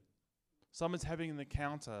vision. Someone's having an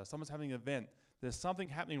encounter. Someone's having an event. There's something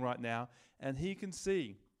happening right now, and he can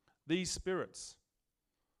see these spirits,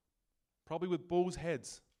 probably with bulls'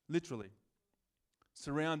 heads, literally,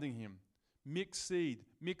 surrounding him. Mixed seed,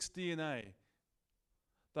 mixed DNA.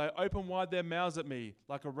 They open wide their mouths at me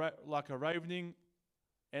like a ravening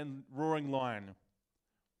and roaring lion.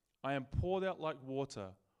 I am poured out like water,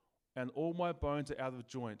 and all my bones are out of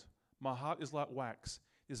joint. My heart is like wax,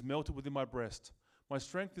 is melted within my breast. My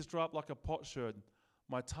strength is dried up like a potsherd.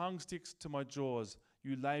 My tongue sticks to my jaws.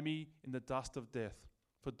 You lay me in the dust of death.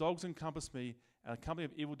 For dogs encompass me, and a company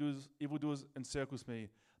of evildoers encircles me.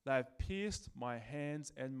 They have pierced my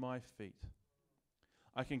hands and my feet.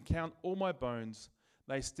 I can count all my bones.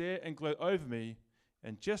 They stare and gloat over me,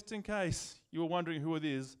 and just in case you were wondering who it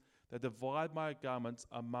is, they divide my garments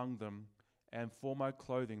among them, and for my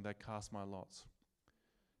clothing they cast my lots.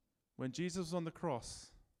 When Jesus was on the cross,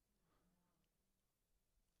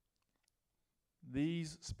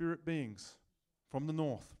 these spirit beings from the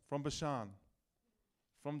north, from Bashan,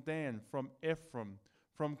 from Dan, from Ephraim,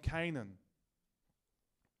 from Canaan,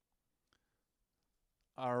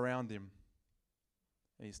 are around him.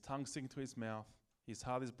 And his tongue sticking to his mouth, his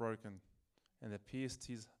heart is broken, and they pierced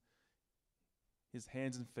his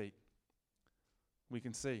hands and feet. We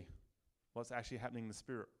can see what's actually happening in the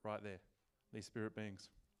spirit right there, these spirit beings.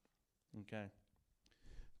 Okay.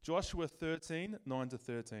 Joshua 13, 9 to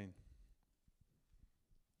 13.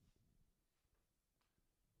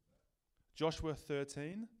 Joshua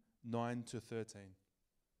 13, 9 to 13.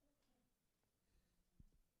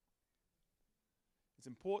 It's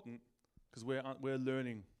important because we're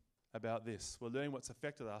learning about this. We're learning what's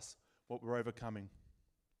affected us, what we're overcoming.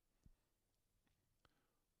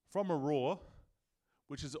 From Aroer,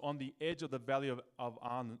 which is on the edge of the valley of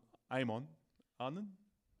Arnon, and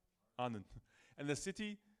the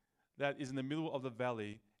city that is in the middle of the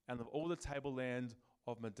valley, and of all the tableland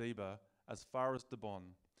of Medeba as far as Dibon,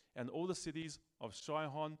 and all the cities of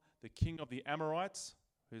Shihon, the king of the Amorites,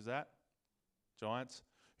 who's that? Giants,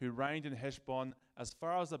 who reigned in Heshbon as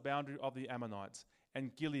far as the boundary of the Ammonites,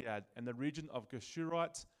 and Gilead, and the region of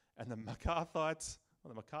Geshurites, and the Maccathites.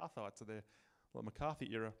 Well, the Maccathites are there, well, the McCarthy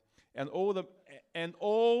era, and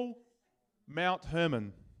all Mount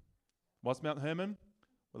Hermon. What's Mount Hermon?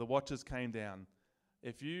 Well, the Watchers came down.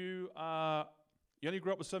 If you only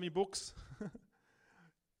grew up with so many books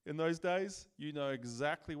in those days, you know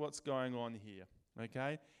exactly what's going on here,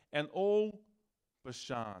 okay? And all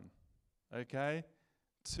Bashan, okay,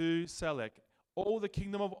 to Salek, all the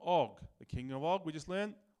kingdom of Og. The kingdom of Og, we just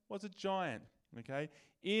learned, was a giant, okay,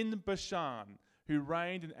 in Bashan, who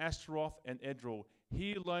reigned in Ashtaroth and Edrei.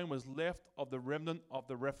 He alone was left of the remnant of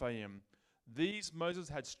the Rephaim. These Moses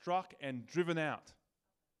had struck and driven out.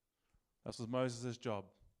 That was Moses' job,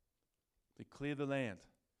 to clear the land,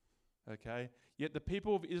 okay? Yet the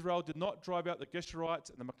people of Israel did not drive out the Geshurites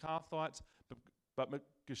and the Maccathites, but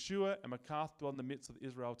Geshua and Maccath dwell in the midst of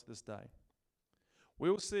Israel to this day. We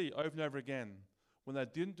will see over and over again, when they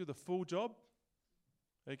didn't do the full job,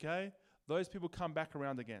 okay, those people come back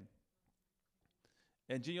around again.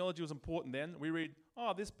 And genealogy was important then. We read,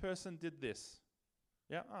 oh, this person did this.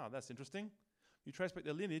 Yeah, that's interesting. You trace back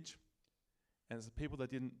their lineage, and it's the people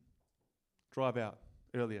that didn't drive out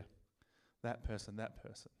earlier. That person.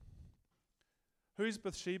 Who's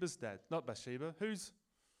Bathsheba's dad? Not Bathsheba. Who's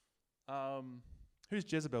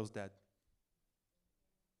Jezebel's dad?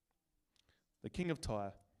 The king of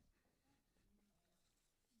Tyre.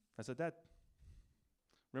 That's her dad.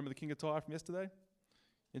 Remember the king of Tyre from yesterday?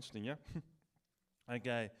 Interesting, yeah?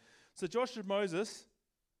 Okay. So Joshua and Moses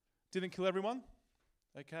didn't kill everyone,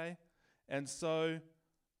 okay? And so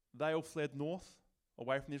they all fled north,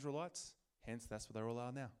 away from the Israelites. Hence, that's where they all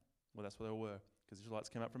are now. Well, that's where they all were, because the Israelites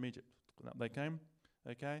came up from Egypt. They came,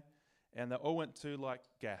 okay? And they all went to, like,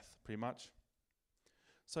 Gath, pretty much.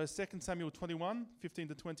 So 2 Samuel 21, 15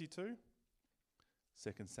 to 22.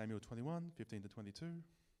 2 Samuel 21, 15 to 22.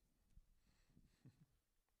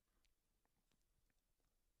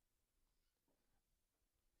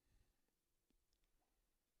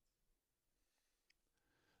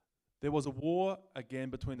 There was a war again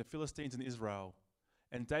between the Philistines and Israel.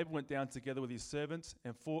 And David went down together with his servants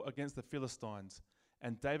and fought against the Philistines.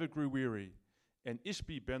 And David grew weary. And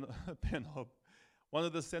Ishbi-Benob, one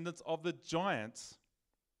of the descendants of the giants,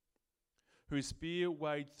 whose spear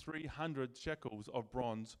weighed 300 shekels of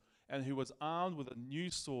bronze, and who was armed with a new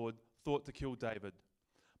sword, thought to kill David.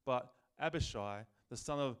 But Abishai, the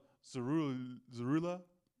son of Zeruiah,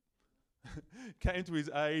 came to his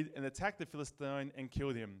aid and attacked the Philistine and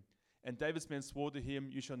killed him. And David's men swore to him,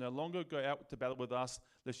 "You shall no longer go out to battle with us,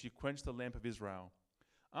 lest you quench the lamp of Israel."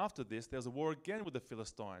 After this, there was a war again with the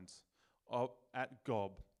Philistines at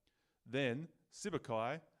Gob. Then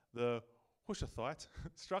Sibbecai, the Hushathite,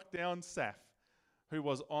 struck down Saph, who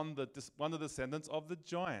was one of the descendants of the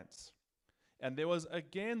giants. And there was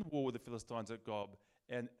again war with the Philistines at Gob.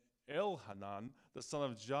 And Elhanan, the son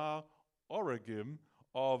of Jah-Oregim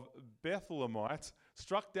of Bethlehemite,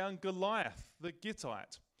 struck down Goliath, the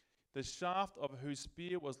Gittite, the shaft of whose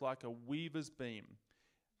spear was like a weaver's beam.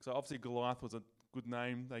 So obviously Goliath was a good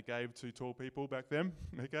name they gave to tall people back then,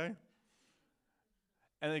 okay?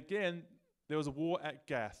 And again, there was a war at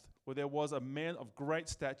Gath, where there was a man of great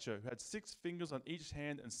stature who had 6 fingers on each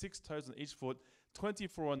hand and 6 toes on each foot,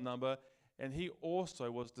 24 in number, and he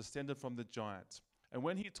also was descended from the giants. And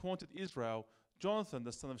when he taunted Israel, Jonathan,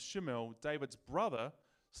 the son of Shimei, David's brother,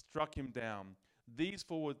 struck him down. These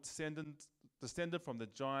 4 were descended from the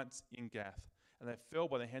giants in Gath, and they fell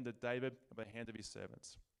by the hand of David and by the hand of his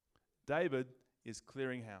servants. David is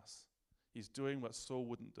clearing house. He's doing what Saul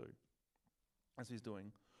wouldn't do. As he's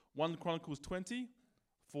doing. 1 Chronicles 20,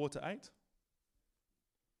 4-8.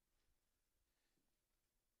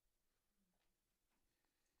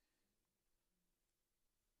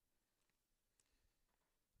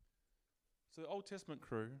 So the Old Testament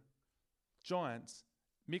crew, giants,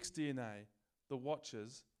 mixed DNA, the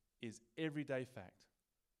Watchers, is everyday fact.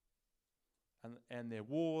 And their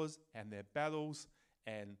wars and their battles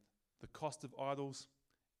and the cost of idols,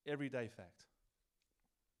 everyday fact.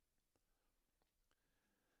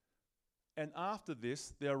 And after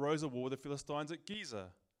this, there arose a war with the Philistines at Gezer.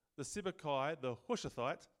 The Sibbecai, the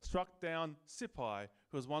Hushathite, struck down Sippai,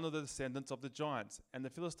 who was one of the descendants of the giants, and the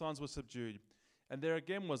Philistines were subdued. And there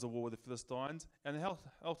again was a war with the Philistines, and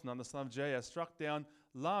Elhanan, the son of Jair, struck down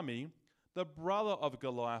Lami, the brother of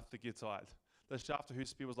Goliath the Gittite, the shaft of whose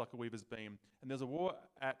spear was like a weaver's beam. And there's a war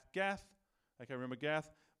at Gath, okay, remember Gath,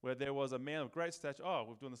 where there was a man of great stature. Oh,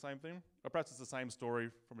 we're doing the same thing? Or perhaps it's the same story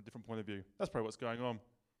from a different point of view. That's probably what's going on.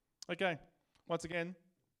 Okay, once again,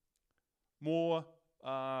 more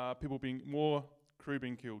crew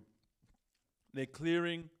being killed. They're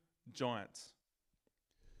clearing giants.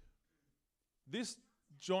 This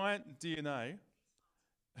giant DNA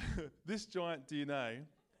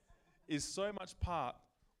is so much part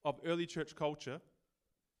of early church culture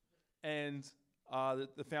and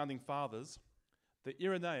the founding fathers that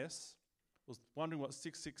Irenaeus was wondering what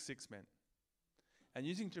 666 meant. And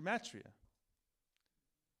using gematria,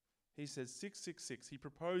 he said 666. He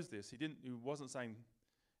proposed this. He didn't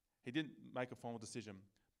make a final decision,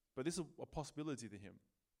 but this is a possibility to him.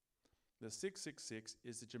 The 666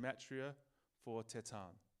 is the gematria for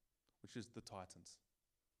Tetan, which is the Titans.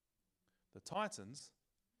 The Titans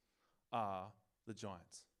are the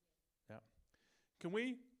giants. Yeah. Can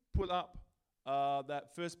we put up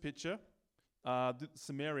that first picture,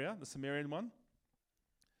 Samaria, the Sumerian one?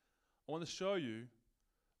 I want to show you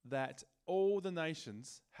that all the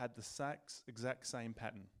nations had the exact same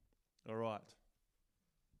pattern. All right.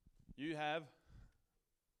 You have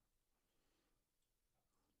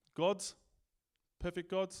gods, perfect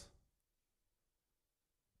gods,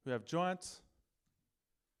 who have giants,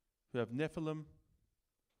 who have Nephilim,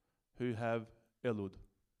 who have Elud.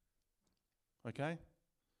 Okay?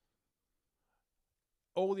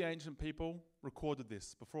 All the ancient people recorded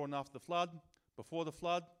this before and after the flood. Before the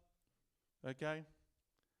flood, okay,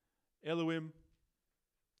 Elohim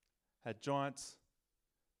had giants,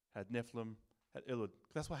 had Nephilim, had Elud.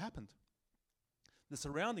 That's what happened. The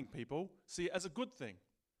surrounding people see it as a good thing.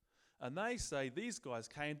 And they say these guys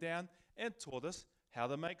came down and taught us how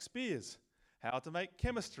to make spears, how to make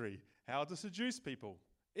chemistry, how to seduce people.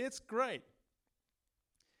 It's great.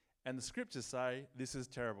 And the scriptures say this is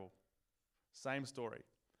terrible. Same story.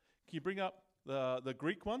 Can you bring up the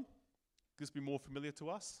Greek one? This will be more familiar to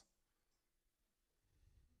us.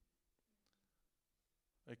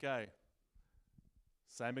 Okay.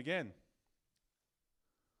 Same again.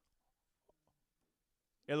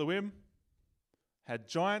 Elohim had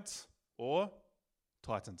giants or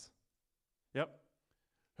titans. Yep.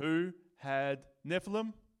 Who had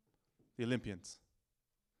Nephilim? The Olympians.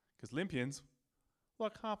 Because Olympians,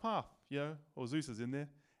 like half, or Zeus is in there.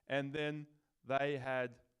 And then they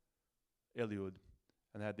had Eliud.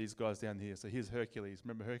 And they had these guys down here. So here's Hercules.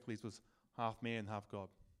 Remember, Hercules was half man, half God.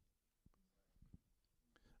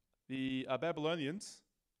 The Babylonians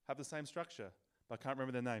have the same structure, but I can't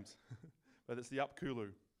remember their names. But it's the Upkulu,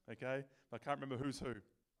 okay? I can't remember who's who.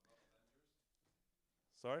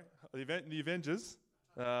 Sorry? The Avengers,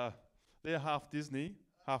 they're half Disney,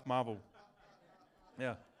 half Marvel.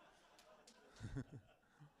 Yeah.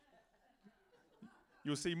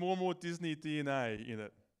 You'll see more and more Disney DNA in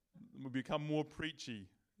it. It will become more preachy.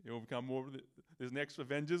 It will become more. There's an extra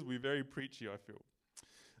Avengers. We're very preachy, I feel.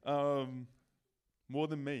 More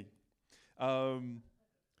than me.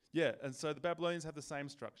 Yeah, and so the Babylonians have the same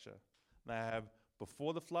structure. They have,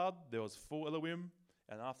 before the flood, there was full Elohim,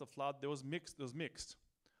 and after the flood, there was mixed.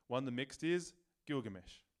 One of the mixed is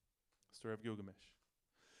Gilgamesh, the story of Gilgamesh.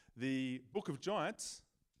 The Book of Giants,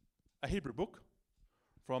 a Hebrew book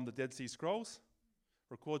from the Dead Sea Scrolls,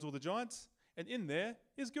 records all the giants, and in there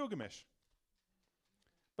is Gilgamesh.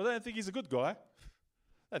 But I don't think he's a good guy.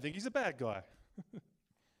 I think he's a bad guy.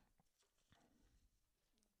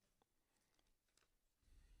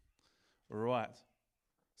 Right.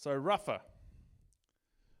 So Rapha.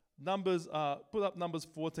 Numbers, put up Numbers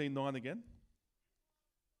 14:9 again.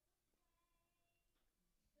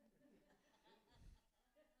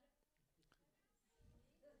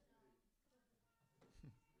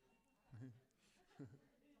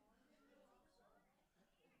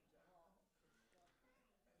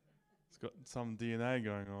 It's got some DNA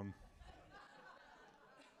going on.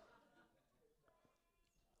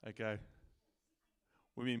 Okay.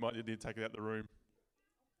 We might need to take it out the room.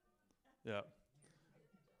 Yeah.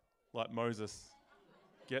 Like Moses.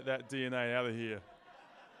 Get that DNA out of here.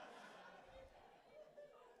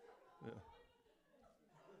 Yeah.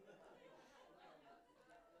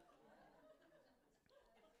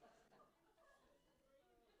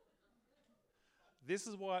 This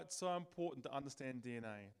is why it's so important to understand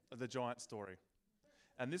DNA, the giant story.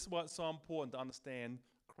 And this is why it's so important to understand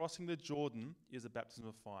crossing the Jordan is a baptism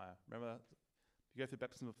of fire. Remember, if you go through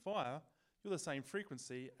baptism of fire, you're the same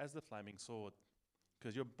frequency as the flaming sword.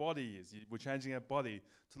 Because your body is. We're changing our body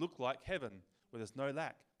to look like heaven, where there's no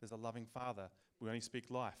lack. There's a loving Father. We only speak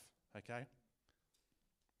life, okay?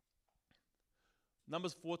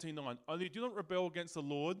 Numbers 14:9. Only do not rebel against the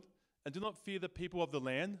Lord, and do not fear the people of the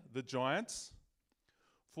land, the giants,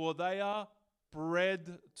 for they are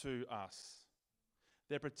bread to us.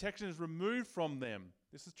 Their protection is removed from them.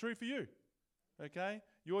 This is true for you, okay?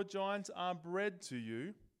 Your giants are bread to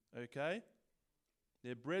you, okay?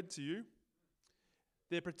 They're bread to you.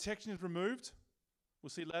 Their protection is removed. We'll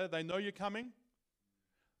see later. They know you're coming.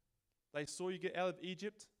 They saw you get out of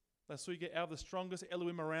Egypt. They saw you get out of the strongest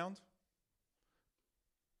Elohim around.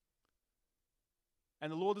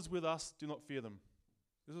 And the Lord is with us. Do not fear them.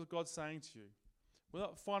 This is what God's saying to you. We're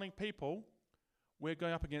not fighting people. We're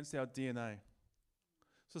going up against our DNA.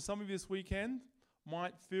 So some of you this weekend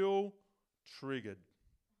might feel triggered.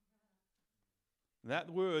 That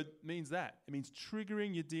word means that. It means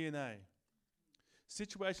triggering your DNA.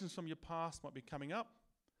 Situations from your past might be coming up,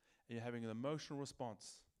 and you're having an emotional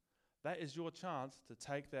response. That is your chance to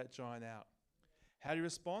take that giant out. How do you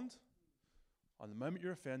respond? On the moment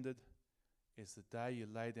you're offended, it's the day you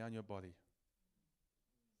lay down your body.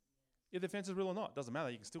 If the offense is real or not, doesn't matter.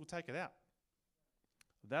 You can still take it out.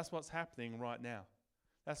 That's what's happening right now.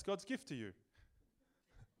 That's God's gift to you.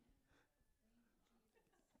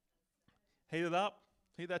 Heat it up.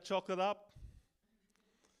 Heat that chocolate up.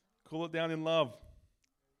 Cool it down in love.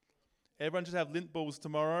 Everyone should have lint balls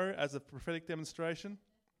tomorrow as a prophetic demonstration.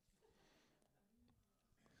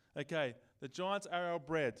 Okay, the giants are our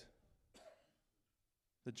bread.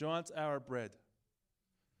 The giants are our bread.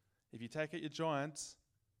 If you take out your giants,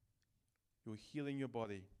 you're healing your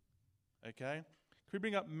body. Okay? Can we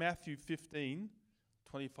bring up Matthew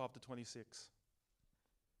 15:25 to 26?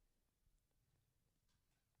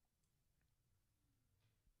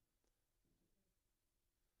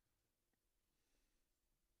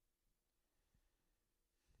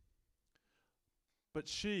 But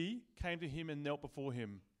she came to him and knelt before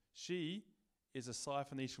him. She is a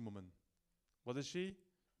Syrophoenician woman. What is she?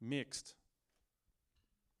 Mixed.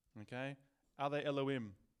 Okay? Other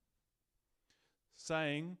Elohim.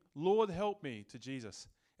 Saying, Lord, help me, to Jesus.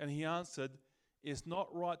 And he answered, it's not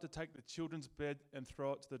right to take the children's bread and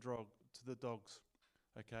throw it to the dogs.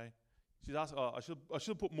 Okay? She's asking, I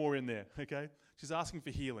should put more in there. Okay? She's asking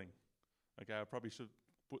for healing. Okay, I probably should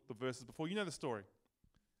put the verses before. You know the story.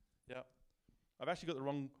 Yeah. I've actually got the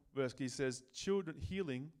wrong verse. He says,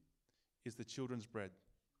 healing is the children's bread.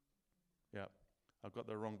 Yeah. I've got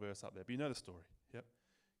the wrong verse up there, but you know the story. Yep.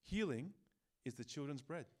 Healing is the children's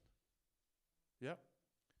bread. Yep.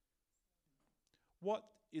 What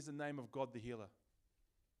is the name of God the healer?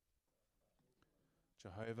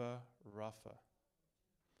 Jehovah Rapha.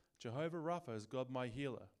 Jehovah Rapha is God my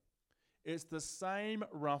healer. It's the same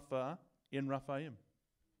Rapha in Raphaim.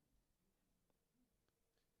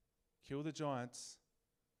 Kill the giants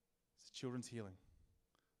It's children's healing.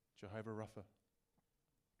 Jehovah Rapha.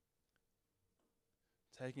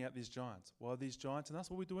 Taking out these giants. What are these giants in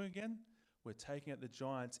us? What are we doing again? We're taking out the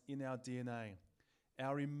giants in our DNA.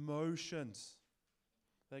 Our emotions,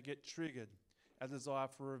 they get triggered. Our desire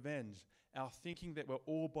for revenge. Our thinking that we're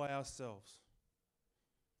all by ourselves.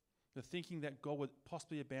 The thinking that God would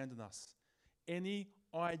possibly abandon us. Any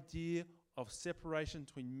idea of separation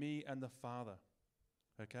between me and the Father.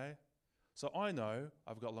 Okay? So I know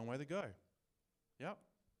I've got a long way to go. Yep.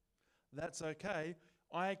 That's okay.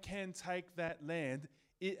 I can take that land.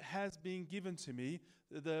 It has been given to me.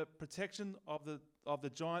 The protection of the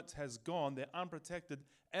giants has gone. They're unprotected,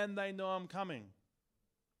 and they know I'm coming.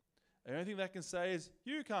 The only thing they can say is,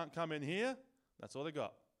 you can't come in here. That's all they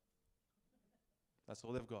got. That's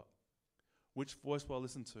all they've got. Which voice will I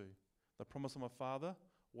listen to? The promise of my Father?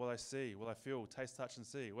 What I see, what I feel, taste, touch, and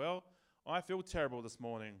see. Well, I feel terrible this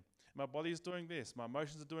morning. My body is doing this. My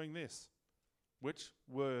emotions are doing this. Which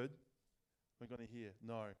word am I going to hear?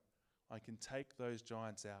 No. I can take those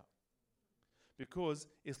giants out. Because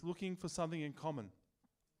it's looking for something in common.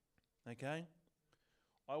 Okay?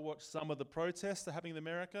 I watched some of the protests that are happening in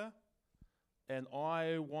America, and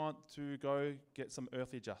I want to go get some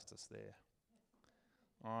earthly justice there.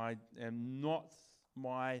 I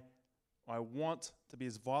want to be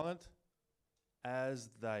as violent as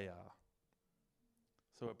they are.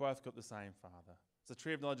 So we've both got the same Father. It's a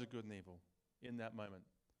tree of knowledge of good and evil in that moment.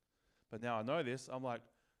 But now I know this, I'm like,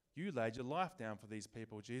 you laid your life down for these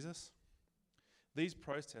people, Jesus. These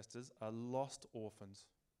protesters are lost orphans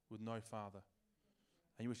with no father.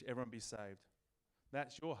 And you wish everyone be saved.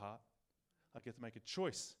 That's your heart. I get to make a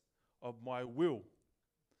choice of my will.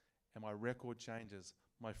 And my record changes.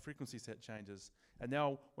 My frequency set changes. And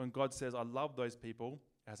now when God says, I love those people,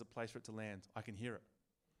 it has a place for it to land. I can hear it.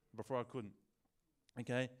 Before I couldn't.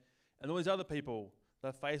 Okay? And all these other people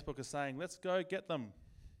that Facebook is saying, let's go get them.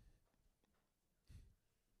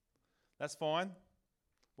 That's fine.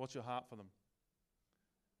 What's your heart for them?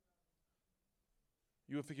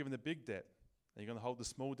 You were forgiven the big debt. Are you going to hold the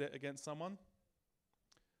small debt against someone?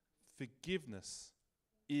 Forgiveness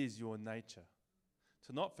is your nature.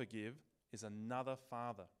 To not forgive is another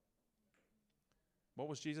father. What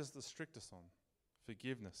was Jesus the strictest on?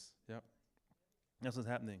 Forgiveness. Yep. That's what's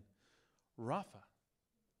happening. Rapha.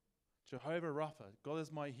 Jehovah Rapha. God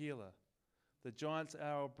is my healer. The giants are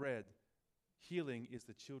our bread. Healing is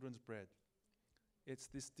the children's bread. It's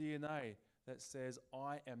this DNA that says,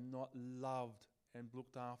 I am not loved and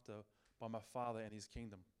looked after by my Father and his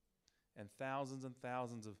kingdom. And thousands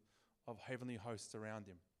of heavenly hosts around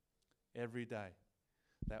him every day.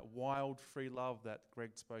 That wild, free love that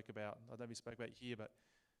Greg spoke about. I don't know if he spoke about it here, but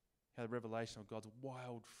had a revelation of God's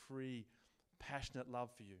wild, free, passionate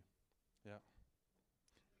love for you. Yeah.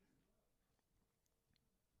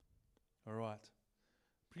 All right.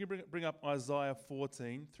 Bring up Isaiah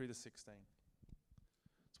 14, 3 to 16.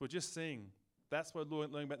 So we're just seeing, that's what we're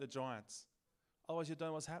learning about the giants. Otherwise you don't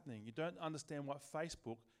know what's happening. You don't understand what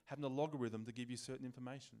Facebook having a logarithm to give you certain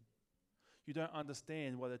information. You don't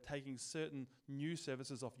understand why they're taking certain news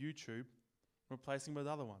services off YouTube and replacing them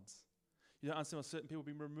with other ones. You don't understand why certain people are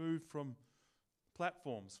being removed from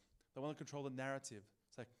platforms. They want to control the narrative.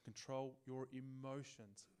 So they can control your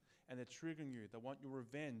emotions. And they're triggering you. They want your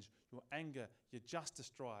revenge, your anger, your justice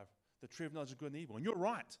drive, the tree of knowledge of good and evil. And you're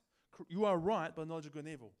right. You are right by knowledge of good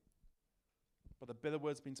and evil. But the better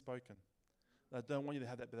word's been spoken. They don't want you to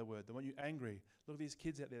have that better word. They want you angry. Look at these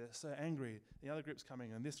kids out there. They're so angry. The other group's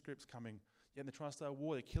coming and this group's coming. Yeah, and they're trying to start a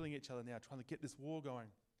war. They're killing each other now, trying to get this war going.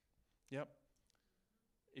 Yep.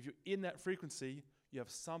 If you're in that frequency, you have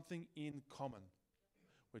something in common.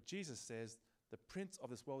 Where Jesus says, the prince of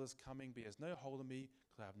this world is coming, but he has no hold on me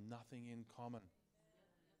because I have nothing in common.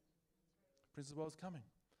 Prince of the world is coming.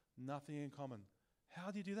 Nothing in common.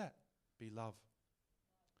 How do you do that? Be love.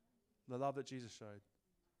 The love that Jesus showed.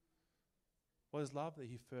 What is love? That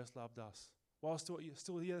he first loved us. While still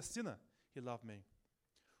he a sinner, he loved me.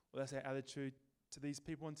 Well, that's our attitude to these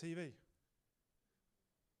people on TV.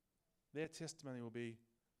 Their testimony will be,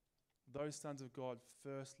 those sons of God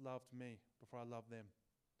first loved me before I loved them.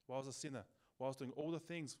 While I was a sinner, while I was doing all the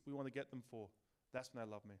things we want to get them for, that's when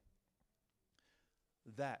they loved me.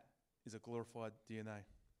 That is a glorified DNA.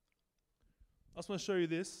 I just want to show you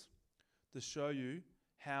this to show you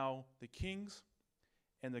how the kings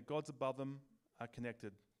and the gods above them are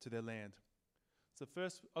connected to their land. So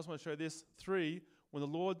first, I just want to show you this. 3, when the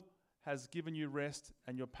Lord has given you rest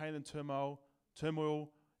and your pain and turmoil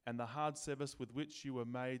and the hard service with which you were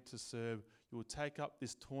made to serve, you will take up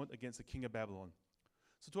this taunt against the king of Babylon.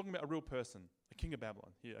 So talking about a real person, a king of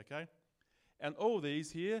Babylon here, okay? And all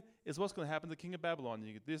these here is what's going to happen to the king of Babylon.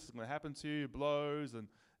 This is going to happen to you, blows,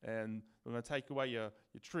 and we're going to take away your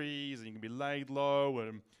trees, and you can be laid low,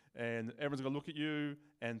 and everyone's going to look at you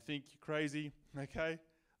and think you're crazy. Okay?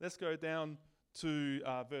 Let's go down to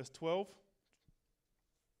verse 12.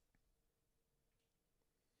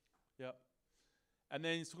 Yep. And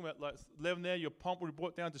then he's talking about like 11 there, your pomp will be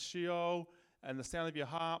brought down to Sheol, and the sound of your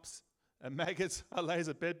harps, and maggots are laid as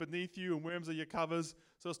a bed beneath you, and worms are your covers.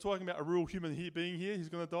 So it's talking about a real human being here who's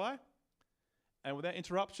going to die. And without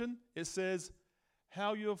interruption, it says,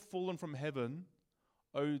 how you have fallen from heaven,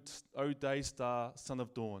 O day star, son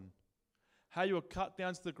of dawn. How you are cut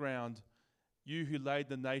down to the ground, you who laid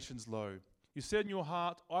the nations low. You said in your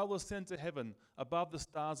heart, I will ascend to heaven above the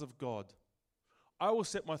stars of God. I will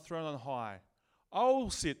set my throne on high. I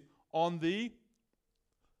will sit on the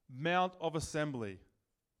Mount of Assembly.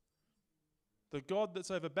 The God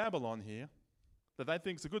that's over Babylon here, that they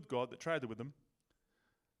think is a good God that traded with them,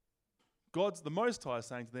 God's the Most High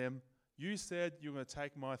saying to them, you said you're going to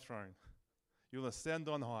take my throne. You'll ascend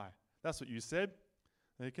on high. That's what you said.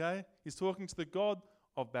 Okay? He's talking to the God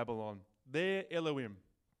of Babylon, their Elohim,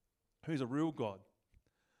 who's a real God.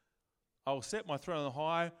 I will set my throne on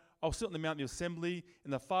high. I'll sit on the Mount of the Assembly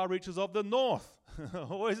in the far reaches of the north.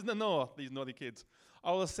 Always in the north, these naughty kids.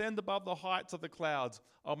 I will ascend above the heights of the clouds.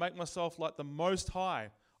 I'll make myself like the Most High.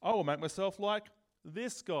 I will make myself like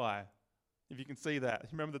this guy. If you can see that.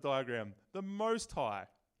 Remember the diagram. The Most High.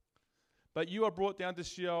 But you are brought down to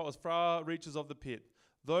Sheol as far reaches of the pit.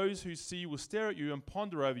 Those who see will stare at you and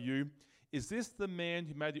ponder over you. Is this the man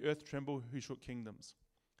who made the earth tremble, who shook kingdoms?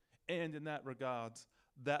 And in that regards,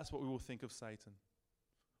 that's what we will think of Satan.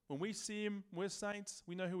 When we see him, we're saints,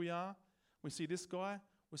 we know who we are. We see this guy,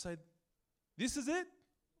 we say, this is it?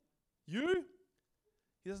 You?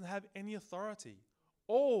 He doesn't have any authority.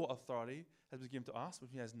 All authority has been given to us, but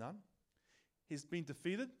he has none. He's been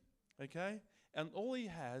defeated, okay? And all he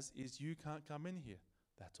has is you can't come in here.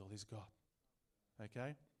 That's all he's got,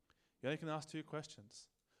 okay? You only can ask two questions.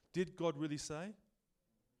 Did God really say?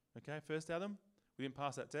 Okay, first Adam, we didn't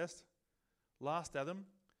pass that test. Last Adam,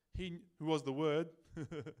 who was the Word,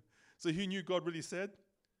 so he knew God really said.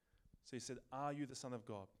 So he said, are you the Son of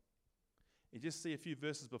God? You just see a few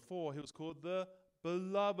verses before, he was called the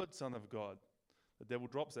beloved Son of God. The devil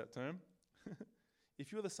drops that term.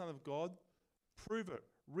 If you're the Son of God, prove it.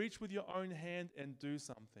 Reach with your own hand and do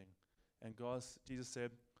something. And Jesus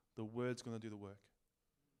said, the Word's going to do the work.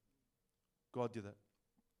 God did it.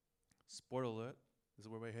 Spoiler alert, this is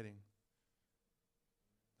where we're heading.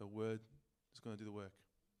 The Word is going to do the work.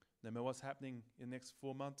 No matter what's happening in the next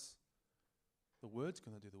 4 months, the Word's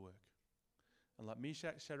going to do the work. And like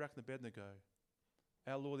Meshach, Shadrach, and Abednego,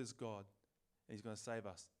 our Lord is God, and he's going to save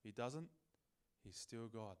us. If he doesn't, he's still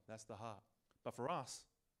God. That's the heart. But for us,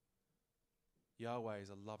 Yahweh is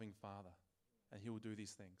a loving Father, and he will do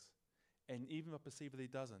these things. And even if I perceive that he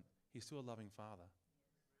doesn't, he's still a loving Father.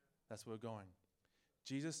 That's where we're going.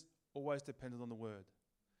 Jesus always depended on the Word,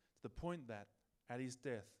 to the point that at his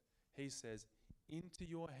death, he says, into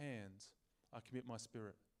your hands I commit my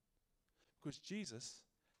spirit. Because Jesus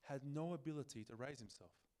had no ability to raise himself.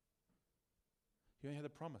 He only had a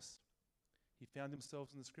promise. He found himself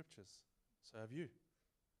in the Scriptures. So have you.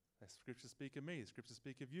 The Scriptures speak of me. The Scriptures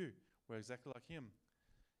speak of you. We're exactly like him.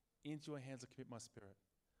 Into your hands I commit my spirit.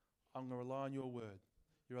 I'm going to rely on your word.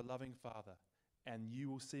 You're a loving Father, and you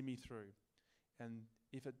will see me through. And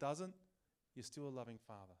if it doesn't, you're still a loving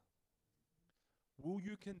Father. Will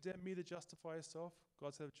you condemn me to justify yourself?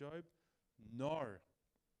 God said of Job, no.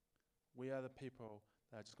 We are the people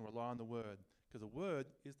that are just going to rely on the Word, because the Word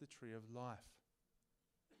is the tree of life.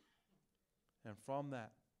 And from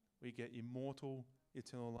that, we get immortal,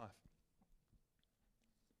 eternal life.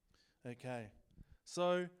 Okay,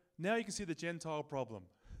 so now you can see the Gentile problem.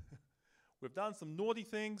 We've done some naughty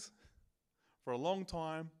things for a long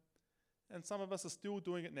time, and some of us are still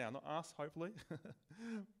doing it now. Not us, hopefully,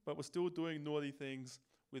 but we're still doing naughty things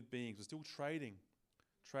with beings. We're still trading,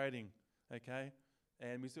 okay?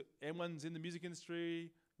 And everyone's in the music industry,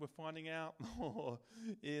 we're finding out, or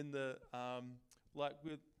in the,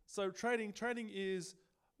 so trading is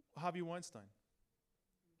Harvey Weinstein.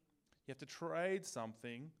 You have to trade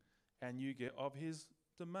something and you get of his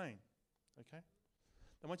domain, okay?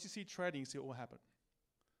 And once you see trading, you see what will happen,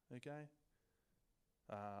 okay?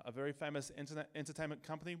 A very famous entertainment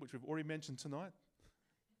company, which we've already mentioned tonight.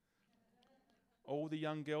 All the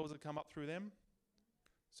young girls that come up through them,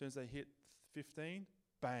 as soon as they hit 15,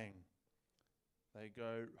 bang, they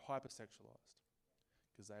go hypersexualized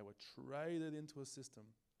because they were traded into a system,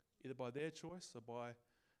 either by their choice or by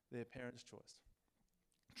their parents' choice.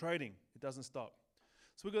 Trading, it doesn't stop.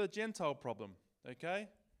 So we've got a Gentile problem, okay?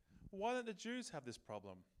 Why don't the Jews have this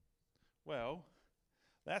problem? Well,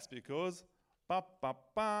 that's because the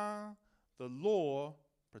law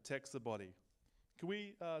protects the body. Can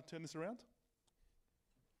we turn this around?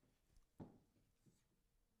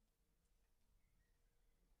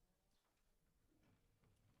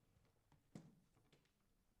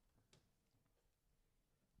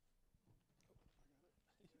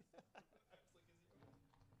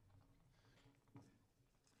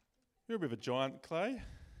 You're a bit of a giant, Clay.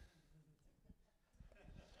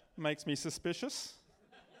 Makes me suspicious.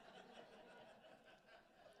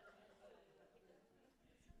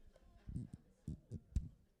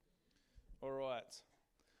 All right.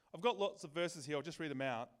 I've got lots of verses here. I'll just read them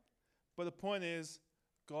out. But the point is,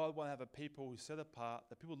 God won't have a people who set apart,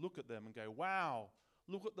 that people look at them and go, wow,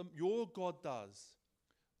 look at them, your God does.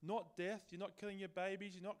 Not death. You're not killing your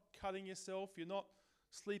babies. You're not cutting yourself. You're not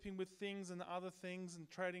sleeping with things and other things and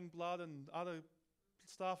trading blood and other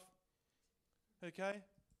stuff. Okay?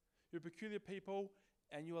 You're a peculiar people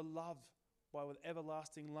and you are loved by with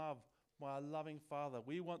everlasting love by a loving Father.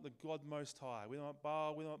 We want the God Most High. We don't want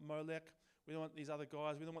Baal. We don't want Molech. We don't want these other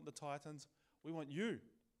guys. We don't want the Titans. We want you.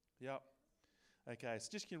 Yep. Okay, so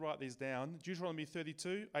just can write these down. Deuteronomy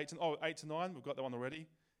 32, 8 to 9. We've got that one already.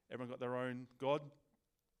 Everyone got their own God.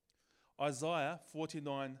 Isaiah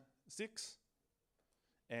 49, 6.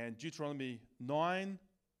 And Deuteronomy 9,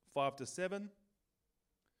 5 to 7.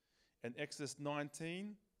 And Exodus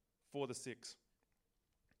 19, 4 to 6.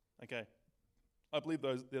 Okay. I believe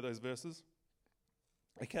they're those verses.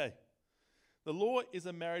 Okay. The law is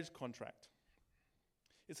a marriage contract.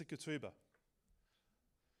 It's a ketubah.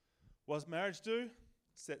 What does marriage do?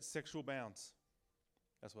 Set sexual bounds.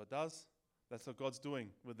 That's what it does. That's what God's doing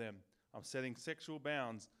with them. I'm setting sexual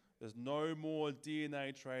bounds. There's no more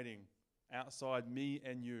DNA trading outside me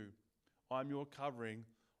and you. I'm your covering.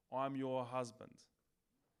 I'm your husband.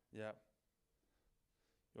 Yeah.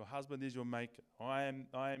 Your husband is your maker. I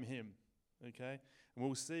am him. Okay? And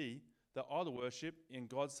we'll see that idol worship in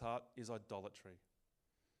God's heart is idolatry.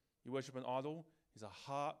 You worship an idol, he's a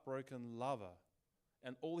heartbroken lover.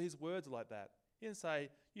 And all his words are like that. He didn't say,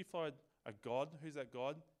 you followed a God. Who's that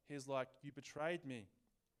God? He's like, you betrayed me.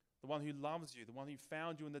 The one who loves you, the one who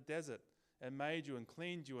found you in the desert and made you and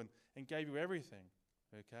cleaned you and gave you everything.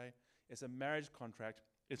 Okay? It's a marriage contract.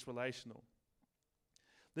 It's relational.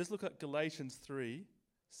 Let's look at Galatians 3,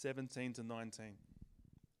 17 to 19.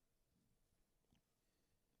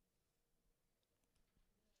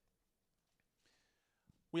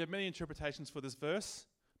 We have many interpretations for this verse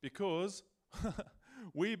because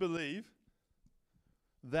we believe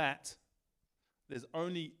that there's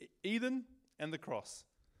only Eden and the cross.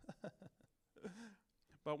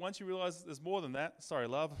 But once you realize there's more than that, sorry,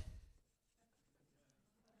 love.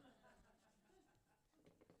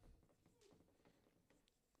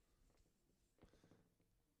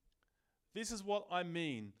 This is what I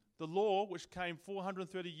mean. The law, which came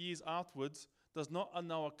 430 years afterwards, does not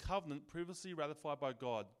annul a covenant previously ratified by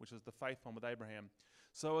God, which is the faith one with Abraham,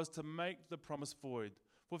 so as to make the promise void.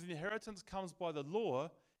 For if the inheritance comes by the law,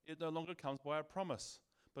 it no longer comes by a promise.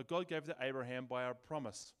 But God gave it to Abraham by a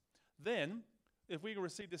promise. Then, if we can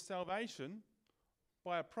receive this salvation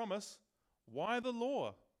by a promise, why the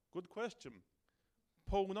law? Good question.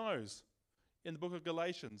 Paul knows in the book of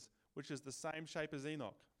Galatians, which is the same shape as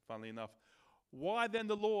Enoch, funnily enough. Why then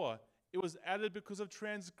the law? It was added because of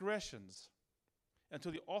transgressions,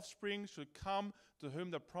 until the offspring should come to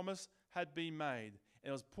whom the promise had been made. And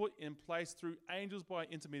it was put in place through angels by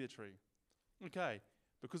intermediary. Okay,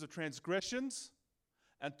 because of transgressions,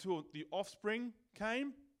 until the offspring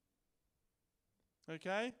came.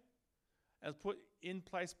 Okay, and it was put in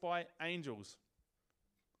place by angels.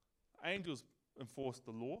 Angels enforced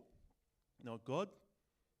the law, not God.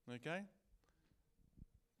 Okay.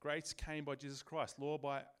 Grace came by Jesus Christ. Law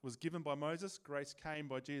was given by Moses. Grace came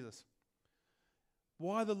by Jesus.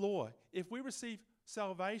 Why the law? If we receive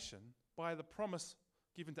salvation by the promise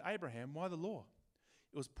given to Abraham, why the law?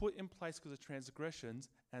 It was put in place because of transgressions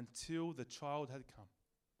until the child had come.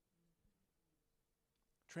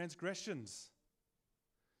 Transgressions.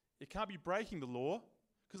 It can't be breaking the law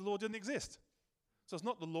because the law didn't exist. So it's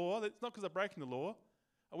not the law. It's not because they're breaking the law.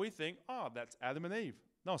 And we think, that's Adam and Eve.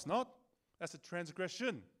 No, it's not. That's a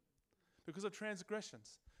transgression. Because of transgressing.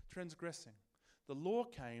 The law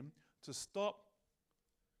came to stop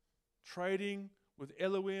trading with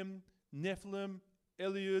Elohim, Nephilim,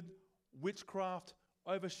 Eliud, witchcraft,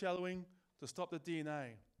 overshadowing, to stop the DNA.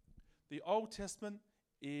 The Old Testament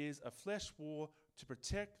is a flesh war to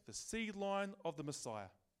protect the seed line of the Messiah.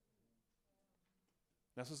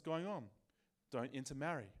 That's what's going on. Don't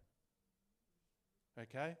intermarry.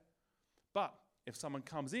 Okay? But if someone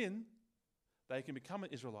comes in, they can become an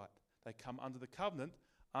Israelite. They come under the covenant,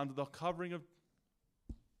 under the covering of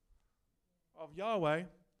Yahweh,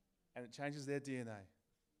 and it changes their DNA.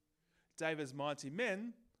 David's mighty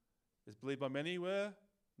men, is believed by many, were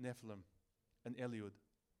Nephilim and Eliud.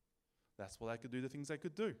 That's why they could do the things they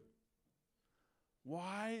could do.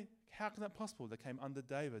 Why? How can that be possible? They came under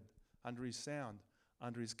David, under his sound,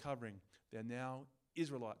 under his covering. They're now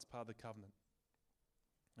Israelites, part of the covenant.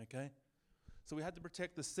 Okay? So we had to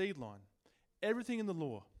protect the seed line. Everything in the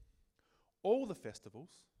law, all the festivals,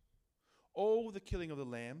 all the killing of the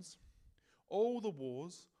lambs, all the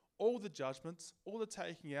wars, all the judgments, all the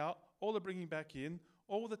taking out, all the bringing back in,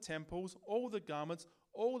 all the temples, all the garments,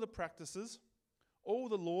 all the practices, all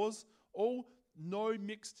the laws, all no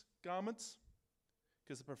mixed garments,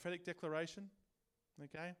 because the prophetic declaration,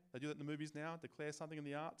 okay, they do that in the movies now, declare something in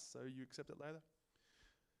the arts so you accept it later.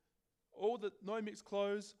 All the no mixed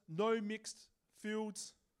clothes, no mixed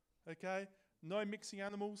fields, okay, no mixing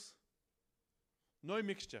animals, no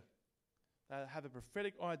mixture. They have a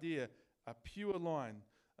prophetic idea, a pure line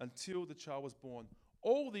until the child was born.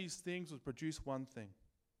 All these things would produce one thing: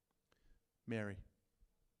 Mary.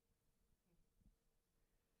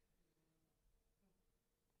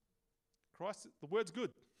 Christ, the word's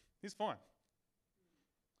good. He's fine.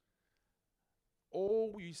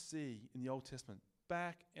 All you see in the Old Testament,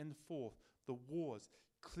 back and forth, the wars,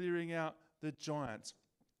 clearing out the giants,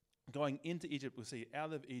 going into Egypt, we'll see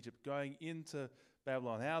out of Egypt, going into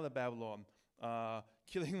Babylon, out of Babylon,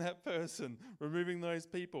 killing that person, removing those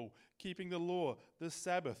people, keeping the law, the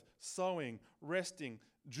Sabbath, sowing, resting,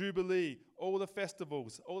 Jubilee, all the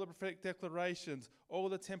festivals, all the prophetic declarations, all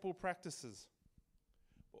the temple practices,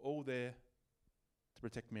 were all there to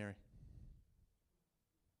protect Mary.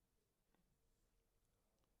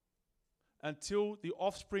 Until the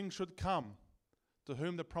offspring should come, to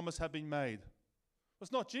whom the promise had been made.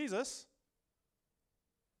 It's not Jesus.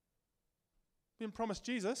 Been promised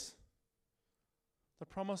Jesus. The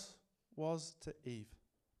promise was to Eve.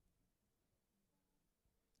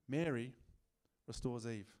 Mary restores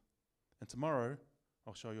Eve. And tomorrow,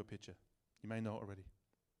 I'll show you a picture. You may know it already.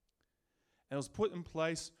 And it was put in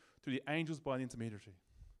place through the angels by an intermediary.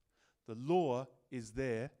 The law is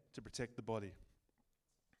there to protect the body.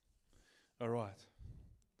 All right.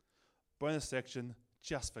 Bonus section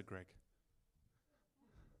just for Greg.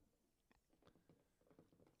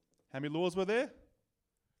 How many laws were there?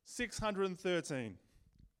 613.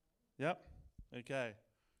 Yep. Okay.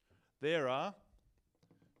 There are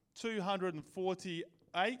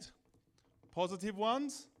 248 positive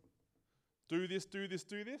ones. Do this, do this,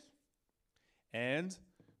 do this. And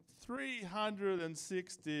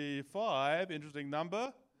 365, interesting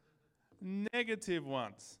number, negative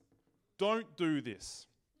ones. Don't do this.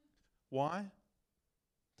 Why?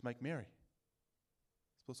 To make Mary.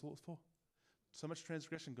 That's what it's for. So much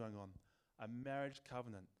transgression going on. A marriage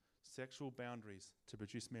covenant, sexual boundaries to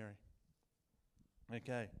produce Mary.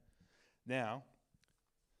 Okay. Now,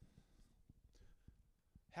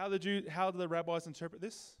 how do the rabbis interpret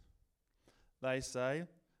this? They say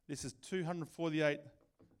this is 248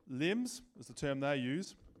 limbs, is the term they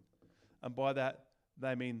use. And by that,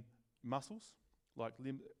 they mean muscles, like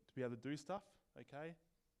limb to be able to do stuff, okay?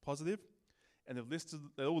 Positive. And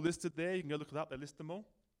they're all listed there. You can go look it up. They list them all.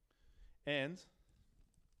 And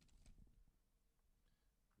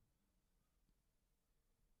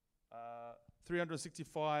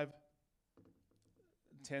 365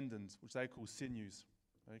 tendons, which they call sinews,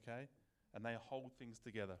 okay? And they hold things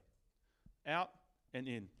together, out and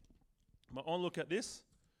in. But on look at this,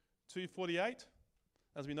 248.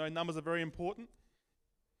 As we know, numbers are very important.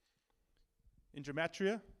 In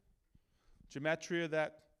gematria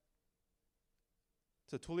that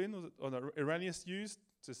Tertullian, or Irenaeus used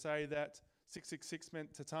to say that 666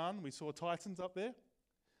 meant Titan. We saw Titans up there.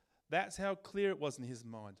 That's how clear it was in his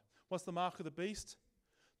mind. What's the mark of the beast?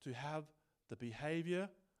 To have the behavior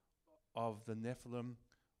of the Nephilim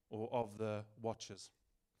or of the Watchers,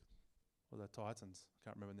 or the Titans. I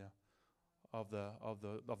can't remember now. Of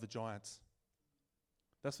the giants.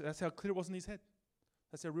 That's how clear it was in his head.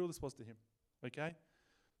 That's how real this was to him. Okay?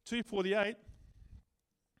 248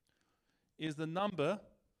 is the number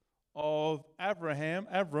of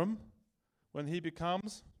Avram, when he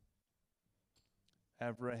becomes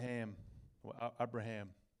Abraham.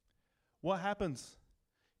 What happens?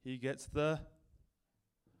 He gets the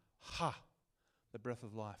breath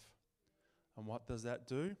of life. And what does that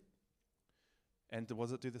do? And what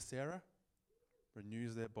does it do to Sarah?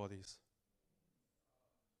 Renews their bodies.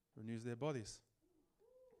 Renews their bodies.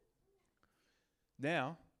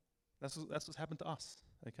 Now, that's what's happened to us,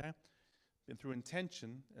 okay? then through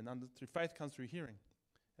intention, and through faith comes through hearing.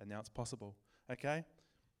 And now it's possible. Okay?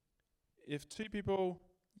 If two people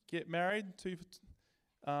get married, two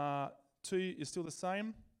is still the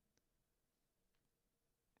same.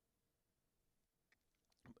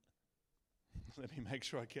 Let me make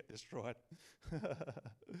sure I get this right.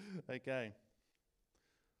 Okay.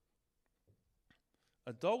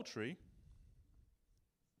 Adultery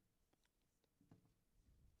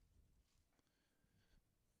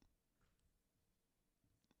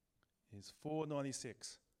is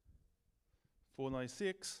 496.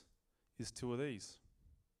 496 is two of these.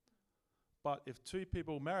 But if two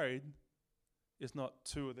people married, it's not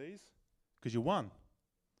two of these, because you're one.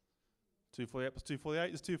 248 plus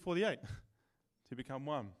 248 is 248. Two become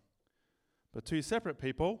one. But two separate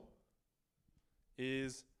people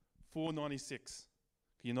is 496.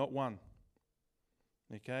 You're not one.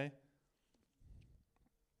 Okay?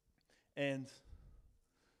 And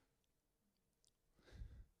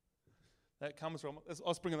that comes from,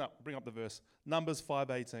 let's bring up the verse. Numbers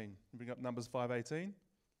 5:18. Bring up Numbers 5:18.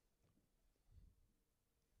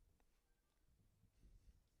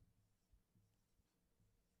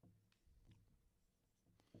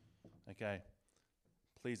 Okay.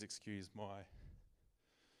 Please excuse my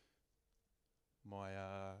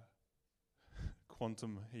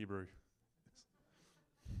quantum Hebrew.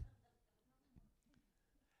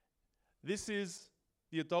 This is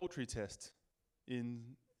the adultery test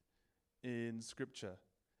in Scripture.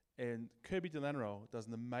 And Kirby Delano does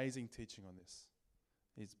an amazing teaching on this.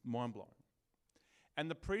 It's mind-blowing.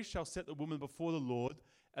 And the priest shall set the woman before the Lord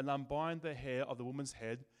and unbind the hair of the woman's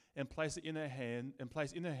head and place in her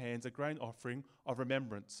hands a grain offering of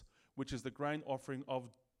remembrance, which is the grain offering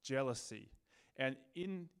of jealousy. And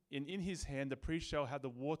in his hand the priest shall have the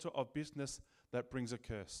water of bitterness that brings a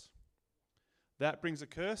curse. That brings a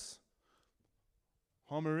curse.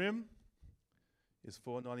 Homerim is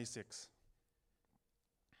 496.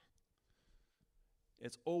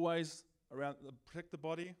 It's always around protect the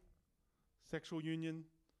body, sexual union,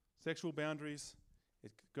 sexual boundaries.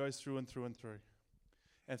 It goes through and through and through.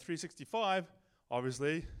 And 365,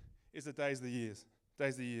 obviously, is the days of the years.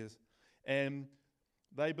 And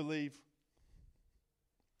they believe,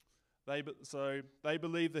 the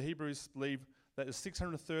Hebrews believe that there's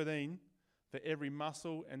 613 for every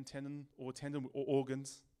muscle and tendon or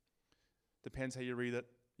organs. Depends how you read it.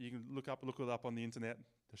 You can look it up on the internet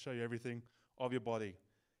to show you everything of your body.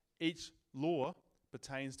 Each law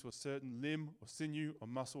pertains to a certain limb or sinew or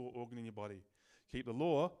muscle or organ in your body. Keep the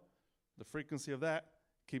law, the frequency of that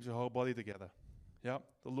keeps your whole body together. Yep.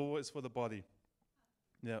 The law is for the body.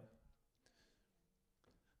 Yep.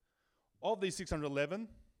 Of these 611,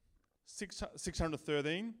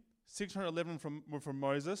 613, 611 were from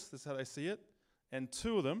Moses. That's how they see it. And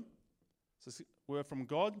two of them were from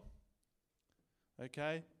God.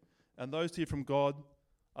 Okay? And those two from God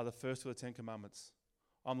are the first of the 10 commandments.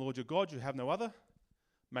 I'm the Lord your God, you have no other.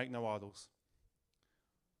 Make no idols.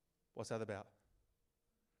 What's that about?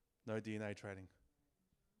 No DNA trading.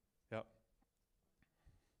 Yep.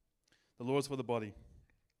 The law is for the body.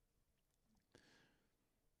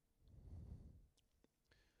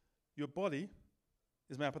 Your body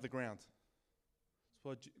is made up of the ground. That's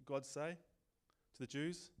what God say to the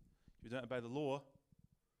Jews. If you don't obey the law,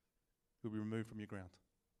 you'll be removed from your ground.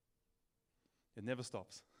 It never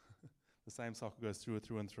stops. The same cycle goes through and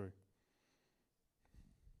through and through.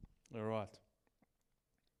 All right.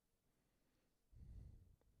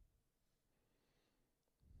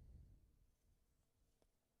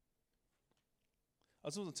 I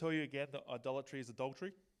just want to tell you again that idolatry is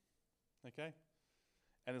adultery. Okay?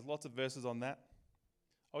 And there's lots of verses on that.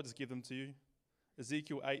 I'll just give them to you.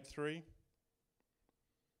 Ezekiel 8:3.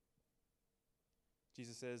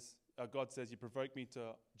 God says, you provoke me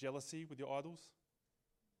to jealousy with your idols.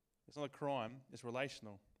 It's not a crime, it's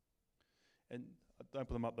relational. And don't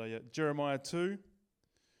put them up there yet. Jeremiah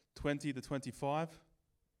 2:20-25.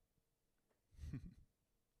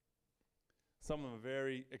 Some of them are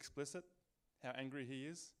very explicit, how angry he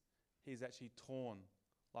is. He's actually torn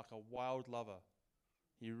like a wild lover.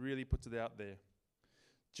 He really puts it out there.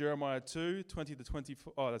 Jeremiah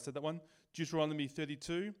 2:20-24. Oh, I said that one. Deuteronomy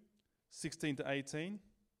 32:16-18.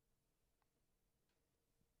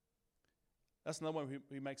 That's another one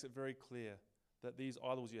who makes it very clear that these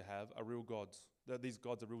idols you have are real gods. That these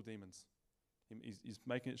gods are real demons. He's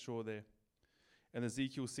making it sure there. And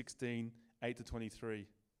Ezekiel 16:8-23.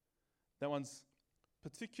 That one's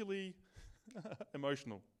particularly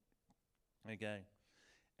emotional. Okay.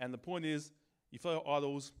 And the point is, you follow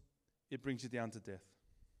idols, it brings you down to death.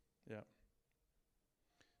 Yeah.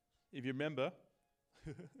 If you remember,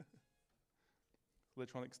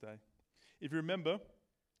 Electronics Day. If you remember,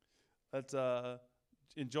 that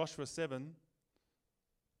in Joshua 7,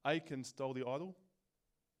 Achan stole the idol.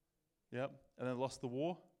 Yep. And then lost the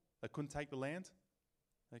war. They couldn't take the land.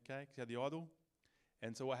 Okay, because he had the idol.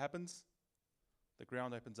 And so what happens? The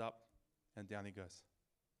ground opens up and down he goes.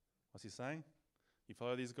 What's he saying? You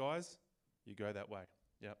follow these guys, you go that way.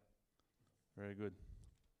 Yep. Very good.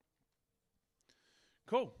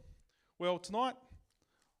 Cool. Well, tonight,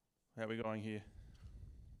 how are we going here?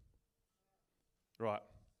 Right.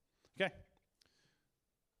 Okay.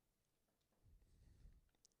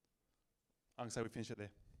 I'm going to say we finish it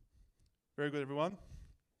there. Very good, everyone.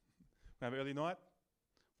 We have an early night.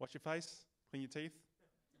 Wash your face, clean your teeth,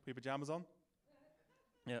 put your pajamas on.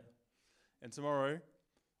 Yeah. And tomorrow,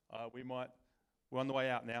 we're on the way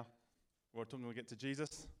out now. We're talking to get to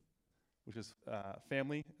Jesus, which is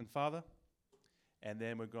family and Father. And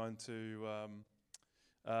then we're going to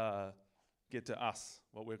get to us,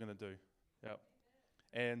 what we're going to do. Yep.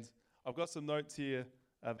 And I've got some notes here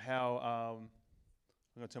of how I'm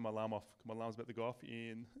going to turn my alarm off. My alarm's about to go off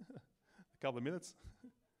in a couple of minutes.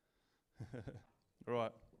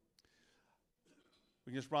 Right.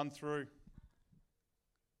 We can just run through.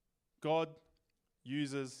 God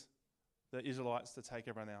uses the Israelites to take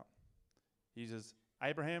everyone out. He uses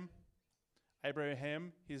Abraham.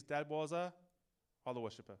 Abraham, his dad was a idol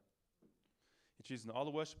worshipper. He chooses an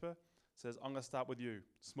idol worshipper, says, I'm going to start with you.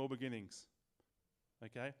 Small beginnings.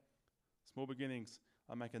 Okay? Small beginnings.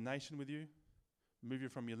 I'll make a nation with you, move you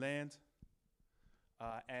from your land,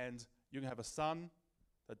 and you're going to have a son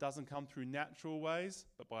that doesn't come through natural ways,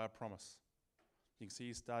 but by a promise. You can see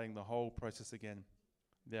he's starting the whole process again.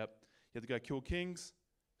 Yep. You have to go kill kings.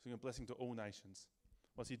 He's giving a blessing to all nations.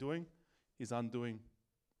 What's he doing? He's undoing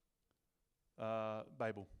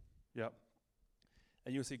Babel. Yep.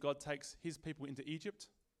 And you'll see God takes his people into Egypt.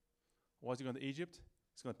 Why is he going to Egypt?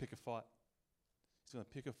 He's going to pick a fight. He's going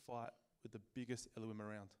to pick a fight with the biggest Elohim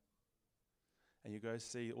around. And you go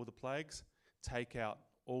see all the plagues, take out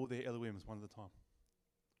all their Elohims one at a time.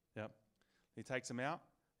 Yep. He takes them out.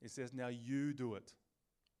 He says, now you do it.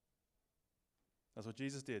 That's what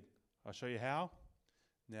Jesus did. I'll show you how.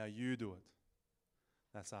 Now you do it.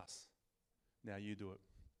 That's us. Now you do it.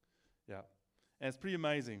 Yeah. And it's pretty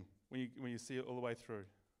amazing when you see it all the way through.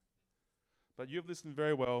 But you've listened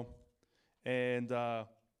very well. And when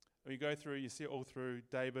you go through, you see it all through.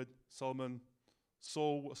 David, Solomon,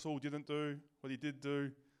 Saul, what Saul didn't do, what he did do.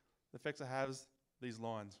 The effects it has, these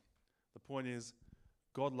lines. The point is,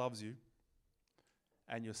 God loves you.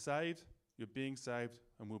 And you're saved, you're being saved,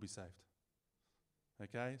 and will be saved.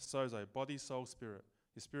 Okay? Sozo, body, soul, spirit.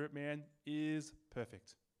 Your spirit man is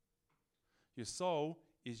perfect. Your soul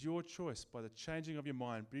is your choice by the changing of your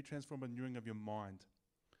mind. Be transformed by the renewing of your mind.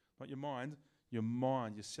 Not your mind,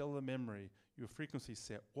 your cellular memory, your frequency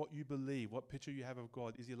set, what you believe, what picture you have of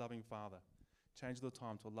God is your loving Father. Change the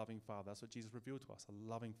time to a loving Father. That's what Jesus revealed to us,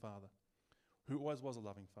 a loving Father, who always was a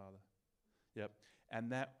loving Father. Yep.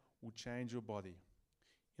 And that will change your body.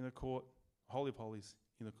 Inner court, Holy of Holies,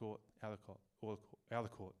 inner court, outer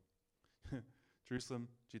court. Jerusalem,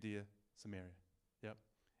 Judea, Samaria. Yep.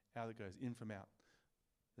 Out it goes, in from out.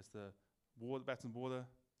 There's the water, baptism, water,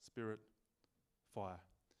 spirit, fire.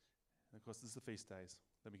 And of course, this is the feast days.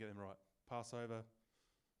 Let me get them right. Passover,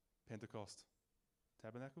 Pentecost,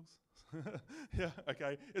 Tabernacles. Yeah,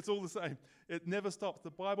 okay. It's all the same. It never stops.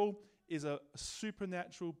 The Bible is a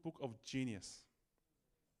supernatural book of genius.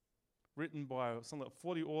 Written by something like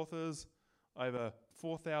 40 authors over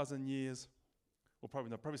 4,000 years, or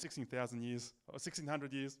probably 16,000 years, or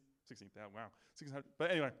 1,600 years. 16,000, wow. 1,600.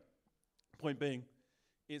 But anyway, point being,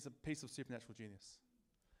 it's a piece of supernatural genius.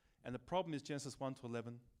 And the problem is Genesis 1 to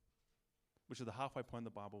 11, which is the halfway point in the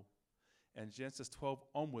Bible. And Genesis 12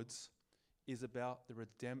 onwards is about the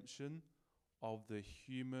redemption of the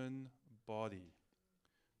human body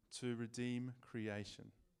to redeem creation.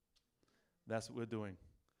 That's what we're doing.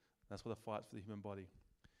 That's what the fight for the human body.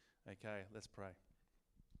 Okay, let's pray.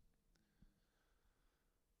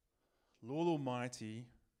 Lord Almighty,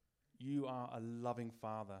 you are a loving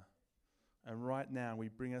Father. And right now we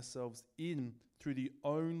bring ourselves in through the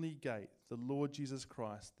only gate, the Lord Jesus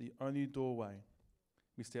Christ, the only doorway.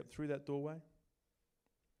 We step through that doorway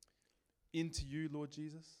into you, Lord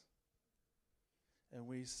Jesus. And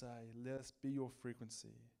we say, let us be your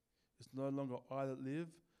frequency. It's no longer I that live,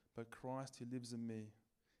 but Christ who lives in me.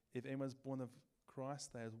 If anyone's born of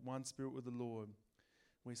Christ, they have one spirit with the Lord.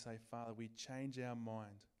 We say, Father, we change our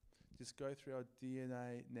mind. Just go through our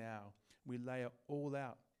DNA now. We lay it all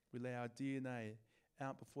out. We lay our DNA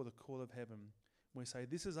out before the court of heaven. We say,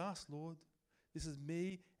 this is us, Lord. This is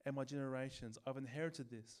me and my generations. I've inherited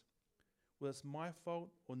this. whether it's my fault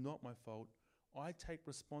or not my fault, I take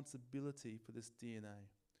responsibility for this DNA.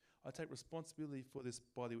 I take responsibility for this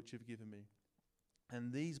body which you've given me.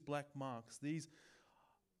 And these black marks, these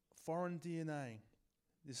foreign DNA,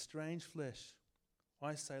 this strange flesh,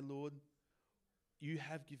 I say, Lord, you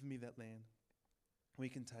have given me that land. We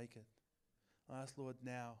can take it. I ask, Lord,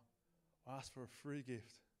 now, I ask for a free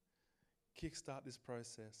gift. Kickstart this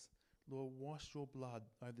process. Lord, wash your blood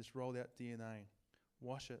over this rolled out DNA.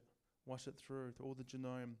 Wash it through to all the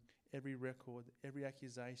genome, every record, every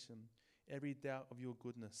accusation, every doubt of your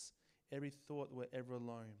goodness, every thought that we're ever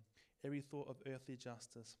alone, every thought of earthly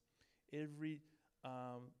justice, every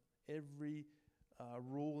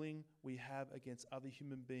ruling we have against other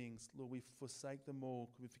human beings. Lord, we forsake them all.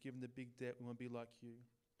 Could we forgive them the big debt? We want to be like you.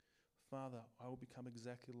 Father, I will become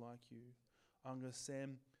exactly like you. I'm going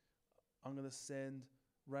to send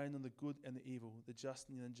rain on the good and the evil, the just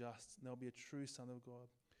and the unjust, and I'll be a true son of God.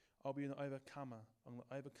 I'll be an overcomer. I'm going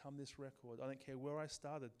to overcome this record. I don't care where I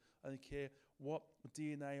started. I don't care what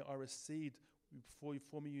DNA I received before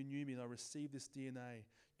you knew me, and I received this DNA.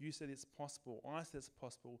 You said it's possible. I said it's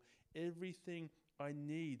possible. Everything I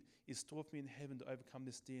need is stored for me in heaven to overcome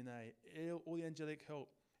this DNA. All the angelic help.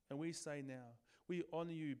 And we say now, we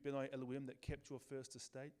honor you, Benai Elohim, that kept your first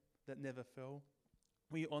estate, that never fell.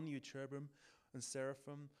 We honor you, cherubim and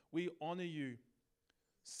seraphim. We honor you,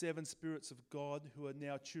 seven spirits of God who are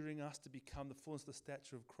now tutoring us to become the fullness of the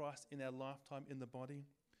stature of Christ in our lifetime in the body.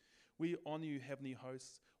 We honor you, heavenly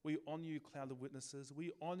hosts. We honor you, cloud of witnesses.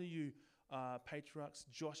 We honor you, patriarchs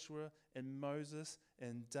Joshua and Moses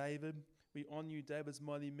and David. We honor you, David's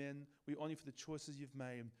mighty men. We honor you for the choices you've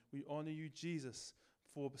made. We honor you, Jesus,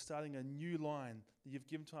 for starting a new line that you've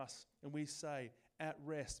given to us. And we say, at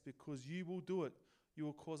rest, because you will do it. You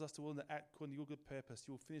will cause us to will and act according to your good purpose.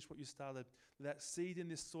 You will finish what you started. That seed in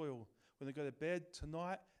this soil, when they go to bed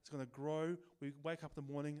tonight, it's going to grow. We wake up in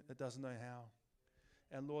the morning, it doesn't know how.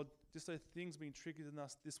 And Lord, just those things being triggered in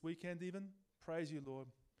us this weekend even, praise you, Lord.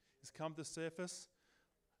 It's come to the surface,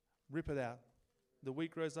 rip it out. The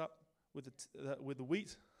wheat grows up with the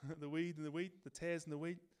wheat, the weed and the wheat, the tares and the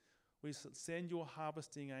wheat. We send your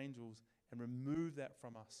harvesting angels and remove that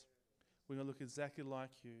from us. We're going to look exactly like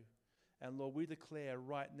you. And Lord, we declare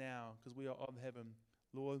right now, because we are of heaven,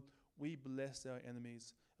 Lord, we bless our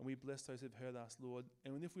enemies and we bless those who've heard us, Lord.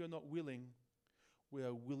 And if we are not willing, we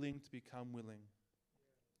are willing to become willing.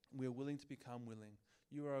 We are willing to become willing.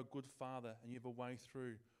 You are a good Father and you have a way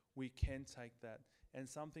through. We can take that. And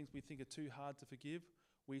some things we think are too hard to forgive,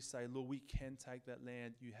 we say, Lord, we can take that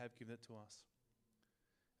land. You have given it to us.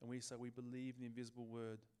 And we say, we believe in the invisible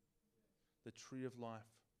word, the tree of life.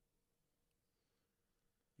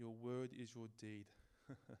 Your word is your deed.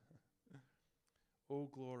 All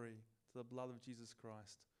glory to the blood of Jesus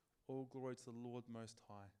Christ. All glory to the Lord Most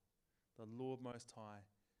High. The Lord Most High,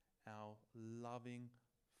 our loving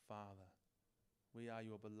Father. We are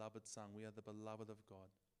your beloved Son. We are the beloved of God.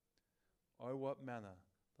 Oh, what manner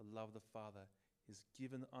the love of the Father is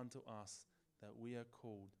given unto us that we are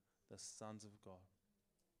called the sons of God.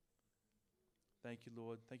 Thank you,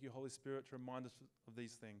 Lord. Thank you, Holy Spirit, to remind us of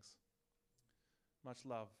these things. Much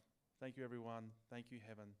love. Thank you, everyone. Thank you,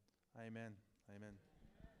 heaven. Amen.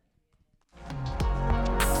 Amen.